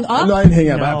 Hung up? No, I didn't hang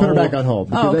up. No. I put her back on hold.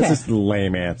 Because Oh, okay. That's just a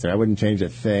lame answer. I wouldn't change a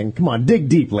thing. Come on, dig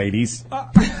deep, ladies.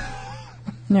 All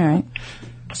right.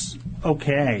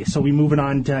 Okay, so we moving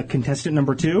on to contestant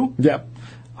number 2? Yep.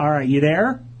 All right, you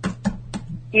there?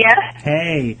 Yes.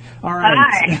 Hey. All right.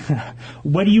 Hi.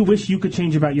 What do you wish you could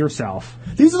change about yourself?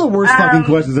 These are the worst fucking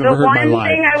questions I've ever heard in my The one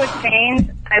life. thing I would change,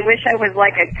 I wish I was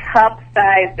like a cup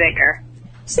size bigger.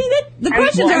 See, the I mean,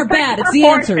 questions well, aren't bad. It's the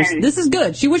proportions. answers. This is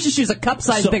good. She wishes she was a cup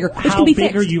size So bigger, which how can be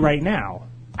big fixed. are you right now?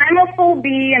 I'm a full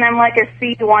B, and I'm like a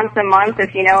C once a month,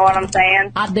 if you know what I'm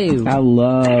saying. I do. I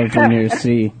love when you're a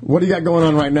C. What do you got going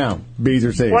on right now? B's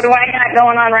or C's? What do I got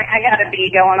going on right? I got a B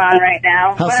going on right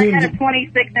now, How but soon I got do- a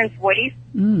 26-inch waist,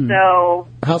 so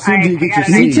How soon do you get I your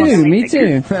gotta C's? Me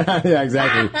too. Yeah,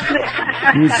 exactly.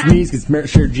 You and Sneeze can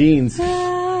share jeans.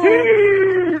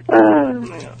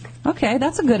 Okay,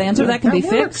 that's a good answer. That can be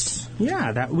works. fixed.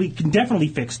 Yeah, that we can definitely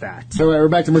fix that. All right, we're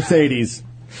back to Mercedes.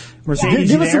 Mercedes,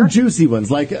 Give you us there? some juicy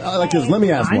ones, like this. Let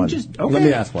me ask I'm one. just- okay. Let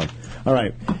me ask one. All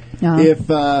right.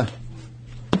 Uh-huh.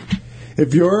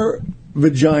 If your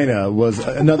vagina was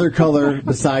another color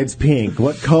besides pink,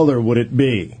 what color would it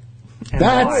be?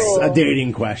 That's a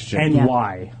dating question. And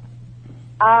why?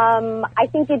 I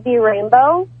think it'd be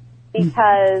rainbow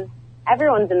because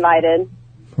everyone's invited.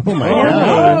 Oh, my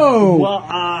God. Oh!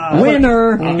 Well,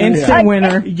 winner. Instant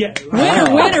winner. Yeah.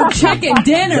 Winner, chicken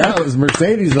dinner. That was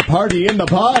Mercedes, the party in the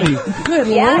body. Good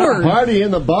Lord. Party in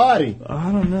the body.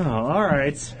 I don't know. All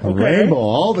right. A rainbow.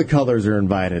 All the colors are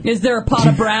invited. Is there a pot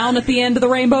of brown at the end of the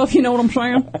rainbow, if you know what I'm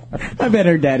saying? I bet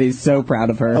her daddy's so proud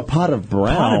of her. A pot of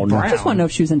brown. I just want to know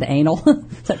if she was into anal.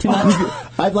 Is that too much?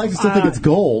 I'd like to still think it's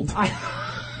gold.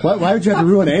 Why would you have to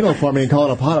ruin anal for me and call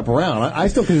it a pot of brown? I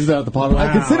still consider that the pot of...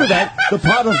 I consider that the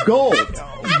pot of gold.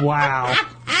 Wow.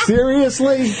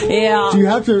 Seriously? Yeah. Do you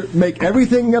have to make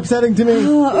everything upsetting to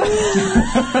me?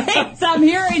 I'm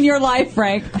hearing your life,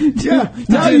 Frank. Yeah.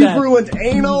 Now you've ruined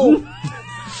anal.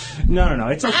 No.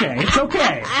 It's okay. It's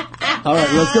okay. All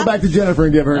right, let's go back to Jennifer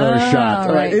and give her another shot. All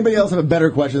right. right. Anybody else have a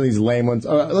better question than these lame ones?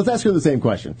 All right, let's ask her the same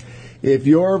question. If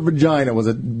your vagina was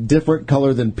a different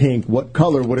color than pink, what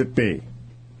color would it be?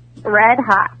 Red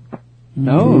hot.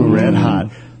 No. Red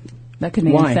hot. That could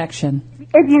mean Why? infection.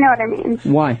 If you know what I mean.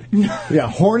 Why? Yeah,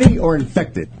 horny or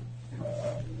infected?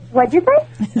 What'd you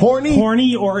say? Horny?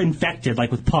 Horny or infected,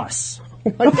 like with pus.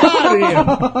 Well,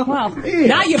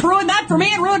 now you've ruined that for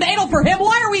me and ruined anal for him.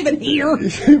 Why are we even here?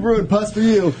 You ruined pus for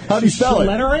you. How do you spell it?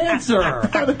 Let her answer.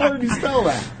 How did you spell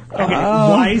that? Okay,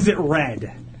 why is it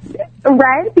red?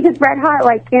 Red? Because red hot,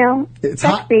 like, you know, It's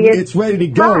sexy. hot. It's ready to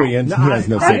go, Ian. He has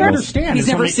no I signals. understand. He's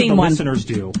It's never what seen the one. listeners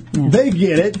do. They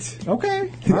get it.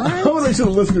 Okay. I want to make sure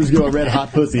the listeners know what red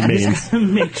hot pussy means.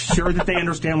 Make sure that they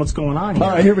understand what's going on here. All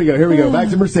right, here we go. Back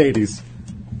to Mercedes.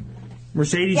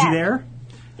 Mercedes, Yes. you there?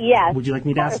 Yes. Would you like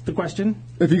me to ask the question?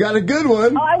 If you got a good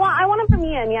one. Oh, I want them from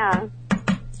Ian, yeah.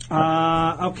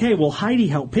 Okay, well, Heidi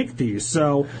helped pick these,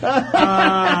 so... Well,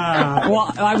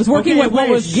 I was working with what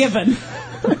was given.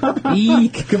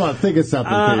 Eek. Come on, think of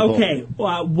something, people. Okay,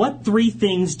 what three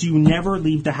things do you never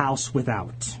leave the house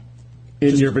without?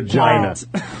 In your vagina.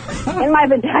 In my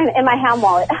vagina, in my ham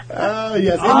wallet. Oh,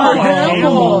 yes. In Oh, your ham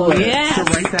wallet. yes. So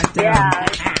write that down.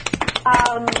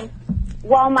 Yeah.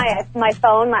 Well, my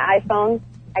phone, my iPhone,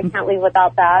 I can't leave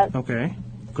without that. Okay,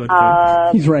 good.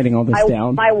 He's writing all this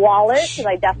down. My wallet, because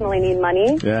I definitely need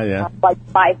money. Yeah. Like,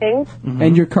 buy things.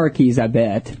 And your car keys, I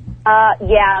bet.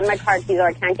 Yeah, and my car keys, or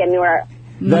I can't get anywhere.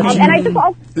 And I just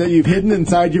also... That you've hidden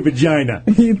inside your vagina.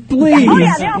 Please. Oh,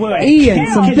 yeah, no. Ian,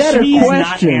 some Can better she not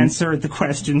questions. answer the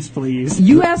questions, please?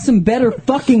 You ask some better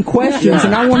fucking questions,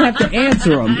 and I won't have to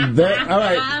answer them. All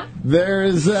right.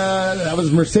 There's, that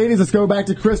was Mercedes. Let's go back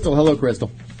to Crystal. Hello,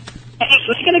 Crystal. Hey,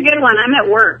 let's get a good one. I'm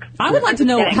at work. I would like to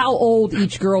know how old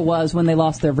each girl was when they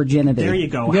lost their virginity. There you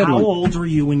go. Good How one. old were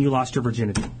you when you lost your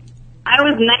virginity? I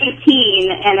was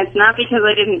 19, and it's not because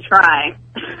I didn't try.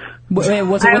 Wait,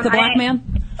 was it with a black man?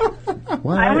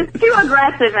 I was too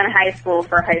aggressive in high school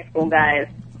for high school guys.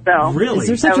 So Really? Is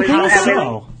there such a thing? How as that?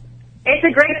 so? It's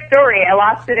a great story. I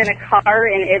lost it in a car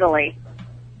in Italy.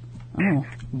 Oh.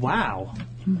 Wow.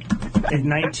 At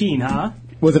 19, huh?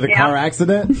 Was it a car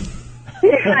accident?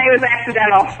 It was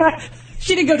accidental.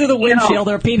 She didn't go through the windshield.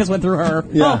 Her penis went through her.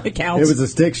 Yeah. Oh, it counts. It was a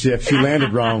stick shift. She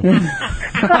landed wrong.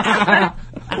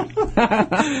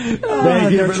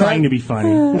 They're trying to be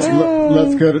funny.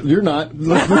 Let's go to... You're not.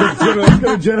 Let's go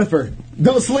to Jennifer.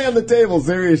 Don't slam the table,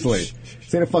 seriously.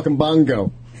 This ain't a fucking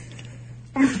bongo.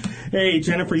 Hey,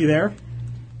 Jennifer, you there?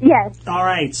 Yes. All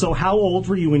right, so how old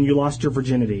were you when you lost your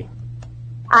virginity?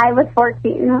 I was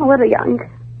 14, a little young.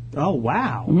 Oh,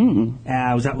 wow.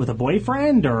 Was that with a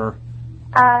boyfriend, or?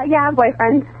 Yeah,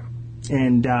 boyfriend.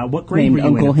 And what grade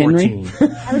Named were you Uncle in at Henry?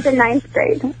 14? I was in 9th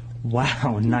grade.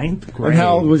 Wow, 9th grade. And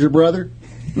how old was your brother?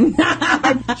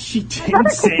 She didn't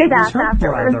say it was her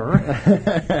brother.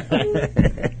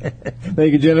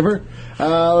 Thank you, Jennifer.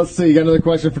 Let's see. You got another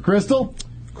question for Crystal?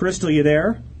 Crystal, you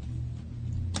there?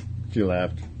 She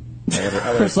left.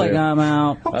 Chris, like, I'm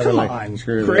out. Oh, come on,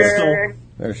 Screw Crystal. this.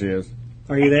 There she is.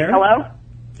 Are you there? Hello?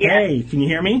 Yes. Hey, can you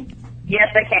hear me? Yes,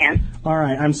 I can. All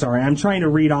right, I'm sorry. I'm trying to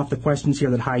read off the questions here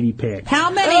that Heidi picked. How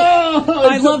many? Oh,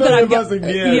 I love that I'm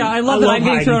again. Yeah, I love that I'm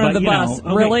getting Heidi, thrown under but, the you bus. know,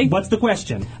 okay, Really? What's the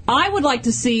question? I would like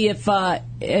to see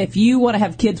if you want to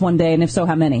have kids one day, and if so,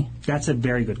 how many? That's a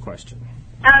very good question.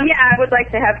 Yeah, I would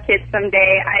like to have kids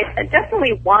someday. I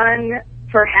definitely one,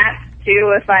 perhaps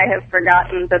two, if I have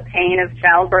forgotten the pain of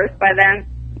childbirth by then.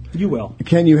 You will.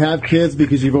 Can you have kids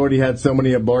because you've already had so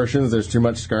many abortions? There's too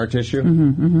much scar tissue?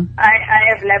 I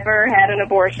have never had an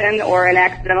abortion or an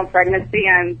accidental pregnancy.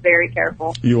 I'm very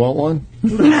careful. You want one?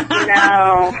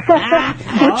 No.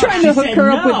 We're trying to hook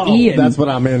her up with Ian. That's what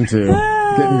I'm into.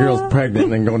 Getting girls pregnant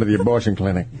and then going to the abortion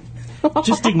clinic.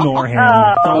 Just ignore him.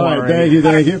 Oh. Don't All right, worry.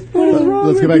 thank you.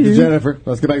 Let's go back to Jennifer.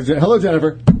 Hello,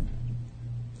 Jennifer.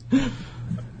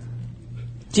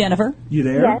 Jennifer? You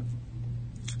there? Yes.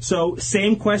 So,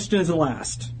 same question as the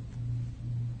last.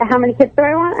 How many kids do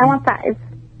I want? I want 5.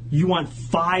 You want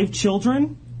 5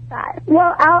 children? 5.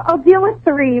 Well, I'll deal with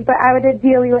 3, but I would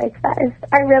ideally like 5.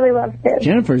 I really love kids.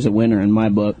 Jennifer's a winner in my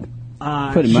book.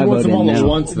 Putting my vote in now.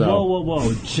 Once, though.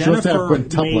 Whoa. She wants to have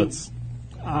quintuplets.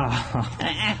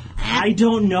 I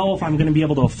don't know if I'm going to be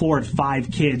able to afford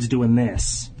 5 kids doing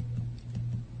this.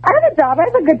 I have a job. I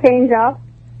have a good paying job.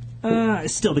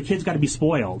 Still, the kids got to be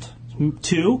spoiled.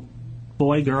 2?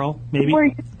 Boy, girl, maybe? Were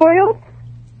you spoiled?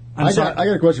 I got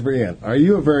a question for Ian. Are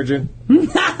you a virgin?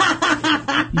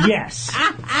 Yes.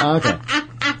 Okay.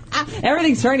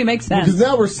 Everything's starting to make sense. Because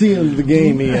now we're seeing the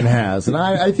game Ian has. And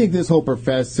I think this whole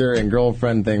professor and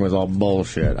girlfriend thing was all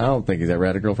bullshit. I don't think he's ever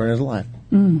had a girlfriend in his life.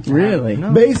 Really?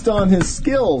 No. Based on his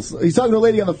skills. He's talking to a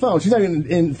lady on the phone. She's not even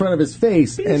in front of his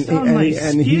face.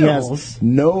 And he has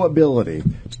no ability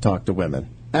to talk to women.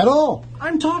 At all.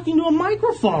 I'm talking to a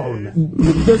microphone.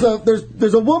 There's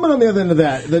a woman on the other end of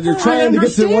that you're trying to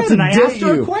get to wants to date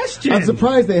you. I'm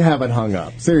surprised they haven't hung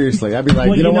up. Seriously, I'd be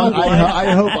like, you know what?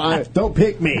 I hope don't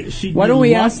pick me. Why don't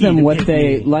we ask them what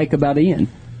they like about Ian?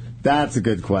 That's a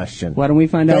good question. Why don't we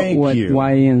find out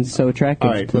why Ian's so attractive?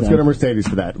 All right, let's go to Mercedes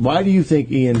for that. Why do you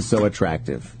think Ian's so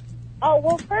attractive? Oh,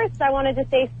 well, first I wanted to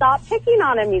say stop picking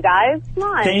on him, you guys. Come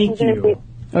on. Thank you.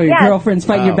 Oh, your girlfriend's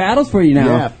fighting your battles for you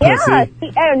now. Yeah.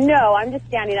 Oh, no, I'm just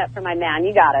standing up for my man.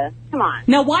 You gotta. Come on.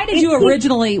 Now, why did you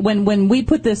originally, when we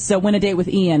put this Win a Date with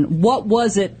Ian, what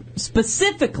was it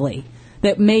specifically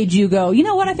that made you go, you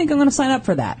know what, I think I'm going to sign up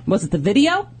for that? Was it the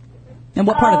video? And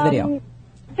what part of the video?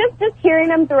 Just hearing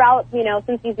him throughout,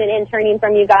 since he's been interning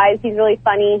from you guys. He's really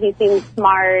funny. He seems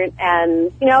smart.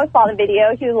 And, I saw the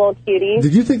video. He was a little cutie.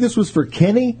 Did you think this was for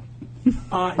Kenny?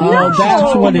 No,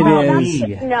 that's what it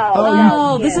is.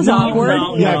 No. This is awkward.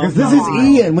 Yeah, because this is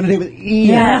Ian. When it with Ian.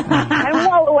 Yeah. I'm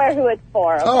well aware who it's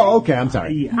for. Okay? Oh, okay. I'm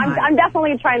sorry. I'm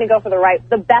definitely trying to go for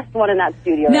the best one in that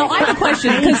studio. Now, I have a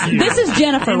question, because this is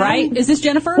Jennifer, right? Is this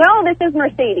Jennifer? No, this is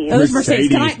Mercedes. Oh, this is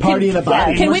Mercedes. Party in a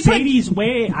body. Can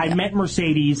I met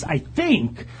Mercedes, I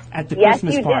think, at the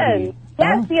Christmas party. Did.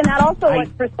 Yes, and that also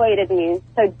what persuaded me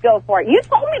to go for it. You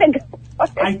told me to go for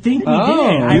it. I think we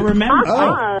did. I remember.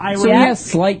 So he has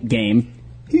slight game.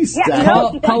 He's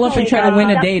call up and try to win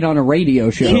a date on a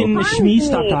radio show. Can Shmi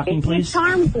stop talking, please? He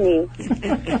charms me.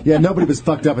 Yeah, nobody was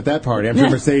fucked up at that party. I'm sure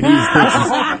Mercedes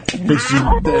thinks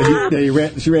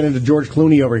she ran into George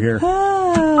Clooney over here.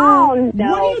 Oh,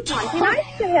 no. What are you talking? Be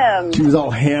nice to him. She was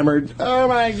all hammered. Oh,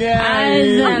 my God.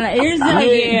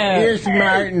 You're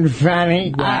smart and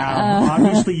funny. Wow.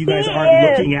 Obviously, you guys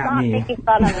aren't looking at me. Making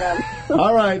fun of him.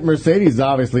 All right, Mercedes is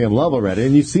obviously in love already,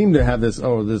 and you seem to have this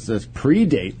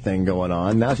pre-date thing going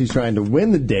on. Now she's trying to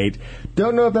win the date.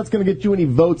 Don't know if that's going to get you any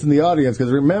votes in the audience,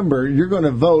 because remember, you're going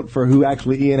to vote for who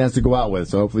actually Ian has to go out with.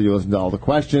 So hopefully you listen to all the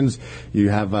questions. You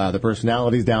have the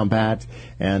personalities down pat,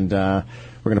 and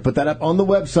we're going to put that up on the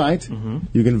website. Mm-hmm.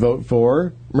 You can vote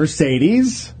for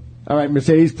Mercedes. All right,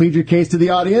 Mercedes, plead your case to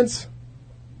the audience.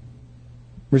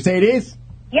 Mercedes?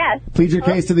 Yes. Plead your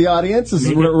case to the audience.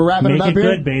 We're wrapping it up here. Make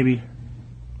it good, baby.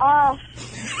 Well,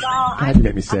 you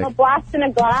make me sick. I'm a blast in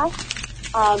a glass,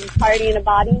 party in a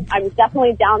body. I'm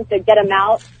definitely down to get him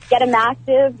out, get him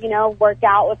active, work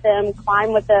out with him,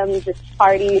 climb with him, just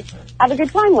party, have a good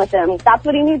time with him. That's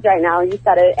what he needs right now. You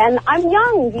said it. And I'm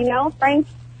young, Frank.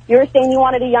 You were saying you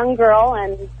wanted a young girl,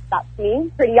 and that's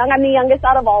me. Pretty young. I'm the youngest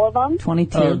out of all of them.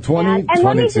 22. And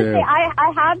let me just say,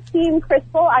 I have seen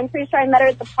Crystal. I'm pretty sure I met her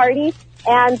at the party,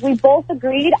 and we both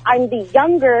agreed I'm the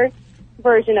younger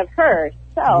version of her.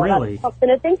 So that's something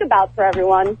to think about for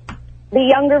everyone. The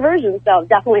younger version, so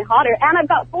definitely hotter. And I've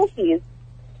got full C's.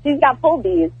 She's got full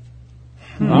B's.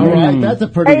 All right, that's a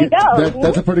pretty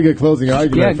that's a pretty good closing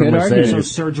argument for Mercedes. So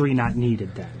surgery not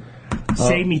needed then.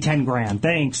 Save me $10,000.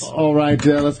 Thanks. All right,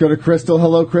 let's go to Crystal.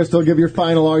 Hello, Crystal. Give your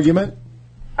final argument.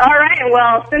 All right.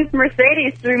 Well, since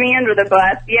Mercedes threw me under the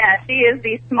bus, yeah, she is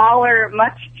the smaller,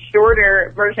 much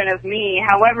shorter version of me.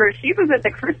 However, she was at the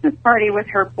Christmas party with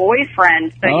her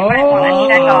boyfriend, so you might want to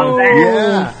check on that.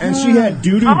 Yeah, and she had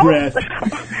doo-doo breath.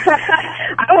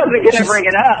 I wasn't going to bring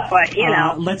it up, but,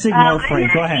 let's ignore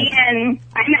Frank. Go ahead.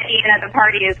 I met Ian at the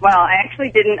party as well. I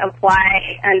actually didn't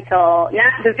apply until...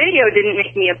 the video didn't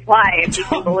make me apply, if you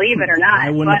can believe it or not. I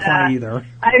wouldn't apply either.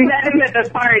 I met him at the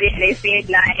party, and he seemed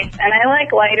nice. And I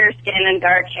like lighter skin and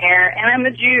dark hair, and I'm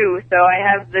a Jew, so I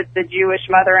have the Jewish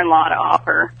mother-in-law to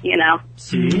offer,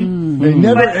 See? But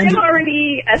I'm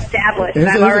already established.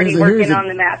 I'm already working on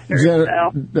the master.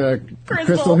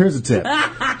 Crystal, here's a tip.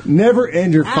 Never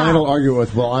end your final argument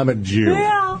with, well, I'm a Jew.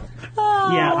 Yeah,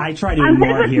 I try to I'm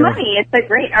ignore good it with here. money. It's a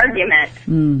great argument.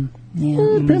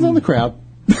 Depends on the crowd.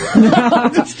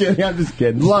 I'm just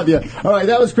kidding. Love you. All right,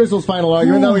 that was Crystal's final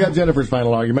argument. Now we got Jennifer's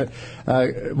final argument.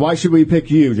 Why should we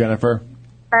pick you, Jennifer?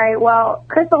 All right, well,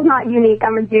 Crystal's not unique.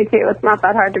 I'm a Jew, too. It's not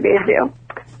that hard to be a Jew.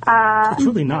 It's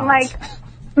really not.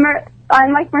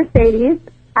 Unlike Mercedes,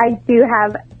 I do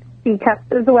have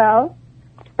C-cups as well.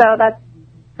 So that's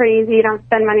pretty easy. You don't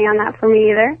spend money on that for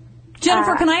me either.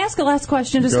 Jennifer, can I ask a last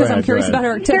question just because I'm curious about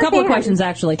her? A couple of questions,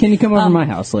 actually. Can you come over to my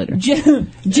house later?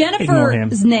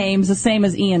 Jennifer's name's the same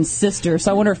as Ian's sister,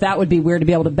 so I wonder if that would be weird to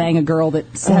be able to bang a girl that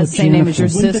has the same name as your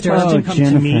sister. Wouldn't the question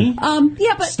come to me?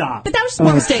 Yeah, but Stop. But that was just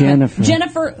more of a statement.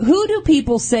 Jennifer. Who do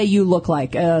people say you look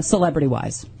like,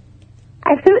 celebrity-wise?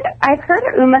 I've heard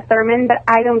of Uma Thurman, but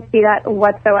I don't see that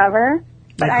whatsoever.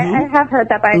 But I have heard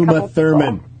that by a couple Uma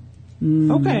Thurman.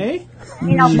 Okay.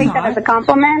 You don't take that as a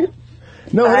compliment?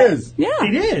 No, it is. Yeah.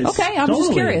 It is. Okay, I'm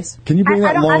just curious. Can you bring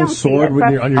that I long don't see sword it, when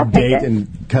but you're on your I'll take date it.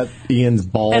 and cut Ian's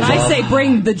balls And off? I say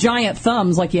bring the giant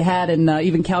thumbs like you had in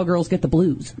Even Cowgirls Get the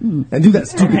Blues. And do that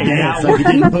stupid dance like you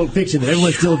did in Pulp Fiction that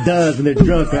everyone still does when they're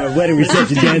drunk at a wedding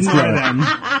reception dance club.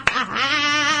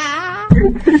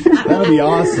 That'll be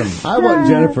awesome. I want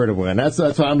Jennifer to win. That's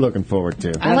what I'm looking forward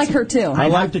to. I like her, too.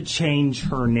 I'd like to change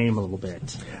her name a little bit.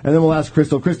 And then we'll ask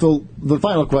Crystal. Crystal, the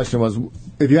final question was,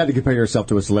 if you had to compare yourself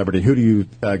to a celebrity, who do you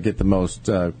get the most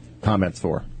comments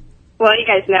for? Well, you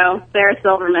guys know Sarah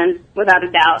Silverman, without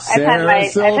a doubt. I've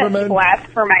had people ask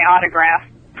for my autograph.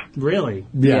 Really?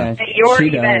 Yeah. At your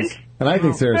event. And I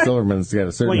think Sarah Silverman's got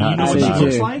a certain Well, you know hotness what about she her.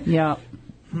 looks like? Yeah.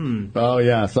 Oh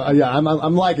yeah, so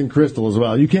I'm liking Crystal as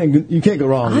well. You can't go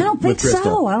wrong. I don't think with Crystal.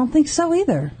 so. I don't think so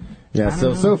either. Yeah.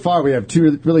 So far we have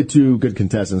two good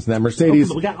contestants. Now Mercedes,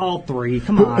 We got all three.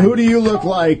 Come on. who do you look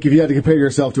like if you had to compare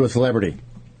yourself to a celebrity?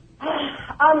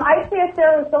 I say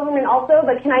Sarah Silverman also,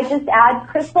 but can I just add,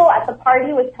 Crystal at the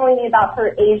party was telling me about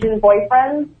her Asian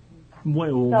boyfriend. Wait,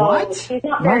 So what? she's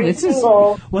not very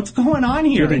single. What's going on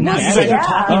here? Getting Now nuts. you guys are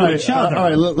talking to each other. All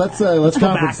right, let's go conference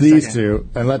back a these second. two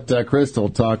and let Crystal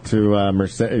talk to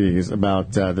Mercedes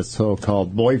about this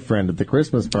so-called boyfriend at the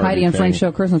Christmas party. Heidi and thing. Frank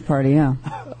Show Christmas party, yeah.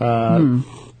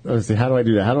 Let's see. How do I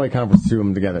do that? How do I conference two of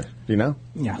them together? Do you know?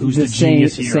 Yeah. Who's the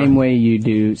genius here? Same way you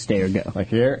do Stay or Go. Like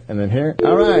here and then here.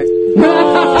 All right.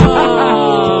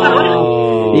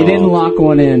 You didn't lock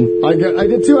one in. I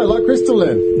did too. I locked Crystal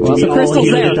in. Well, so Crystal's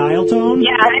there. The dial tone? Yeah,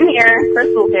 I'm here.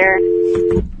 Crystal's here.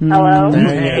 Hello.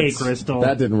 Hey, Crystal.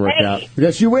 That didn't work out.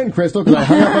 Yes, you win, Crystal, because I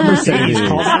hung up on Mercedes.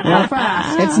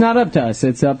 It's not up to us.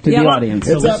 It's up to the audience.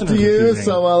 It's up to you.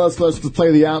 So let's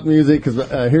play the out music, because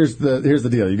here's the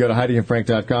deal. You go to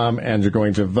HeidiandFrank.com and you're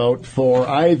going to vote for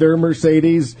either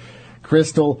Mercedes,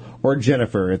 Crystal, or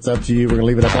Jennifer. It's up to you. We're going to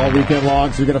leave it up all weekend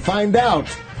long, so you're going to find out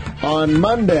on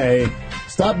Monday.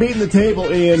 Stop beating the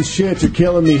table, Ian. Shit, you're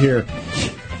killing me here.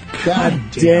 God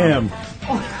damn.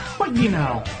 What you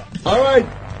know? All right.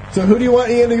 So who do you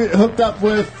want Ian to get hooked up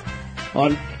with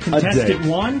on a date? Contestant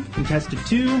 1, contestant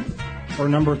 2, or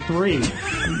number 3?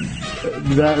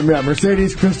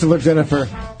 Mercedes, Crystal, or Jennifer.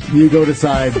 You go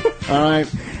decide. All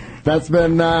right. That's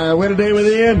been Win a Date with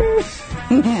Ian.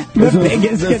 This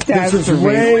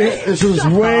was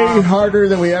way harder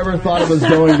than we ever thought it was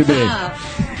going to be.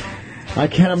 I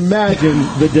can't imagine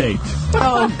the date.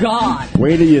 Oh, God.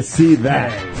 Wait till you see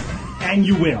that. And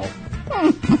you will.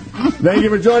 Thank you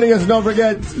for joining us. And don't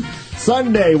forget,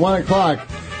 Sunday, 1 o'clock,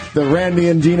 the Randy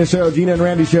and Gina Show, Gina and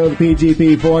Randy Show, the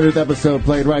PGP 400th episode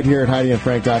played right here at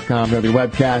HeidiandFrank.com. They'll be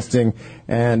webcasting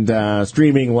and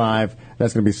streaming live.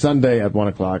 That's going to be Sunday at 1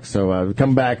 o'clock. So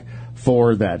come back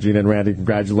for that. Gina and Randy,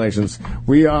 congratulations.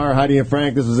 We are Heidi and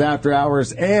Frank. This is After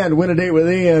Hours and Win a Date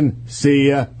with Ian. See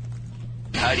ya.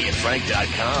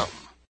 HeidiandFrank.com.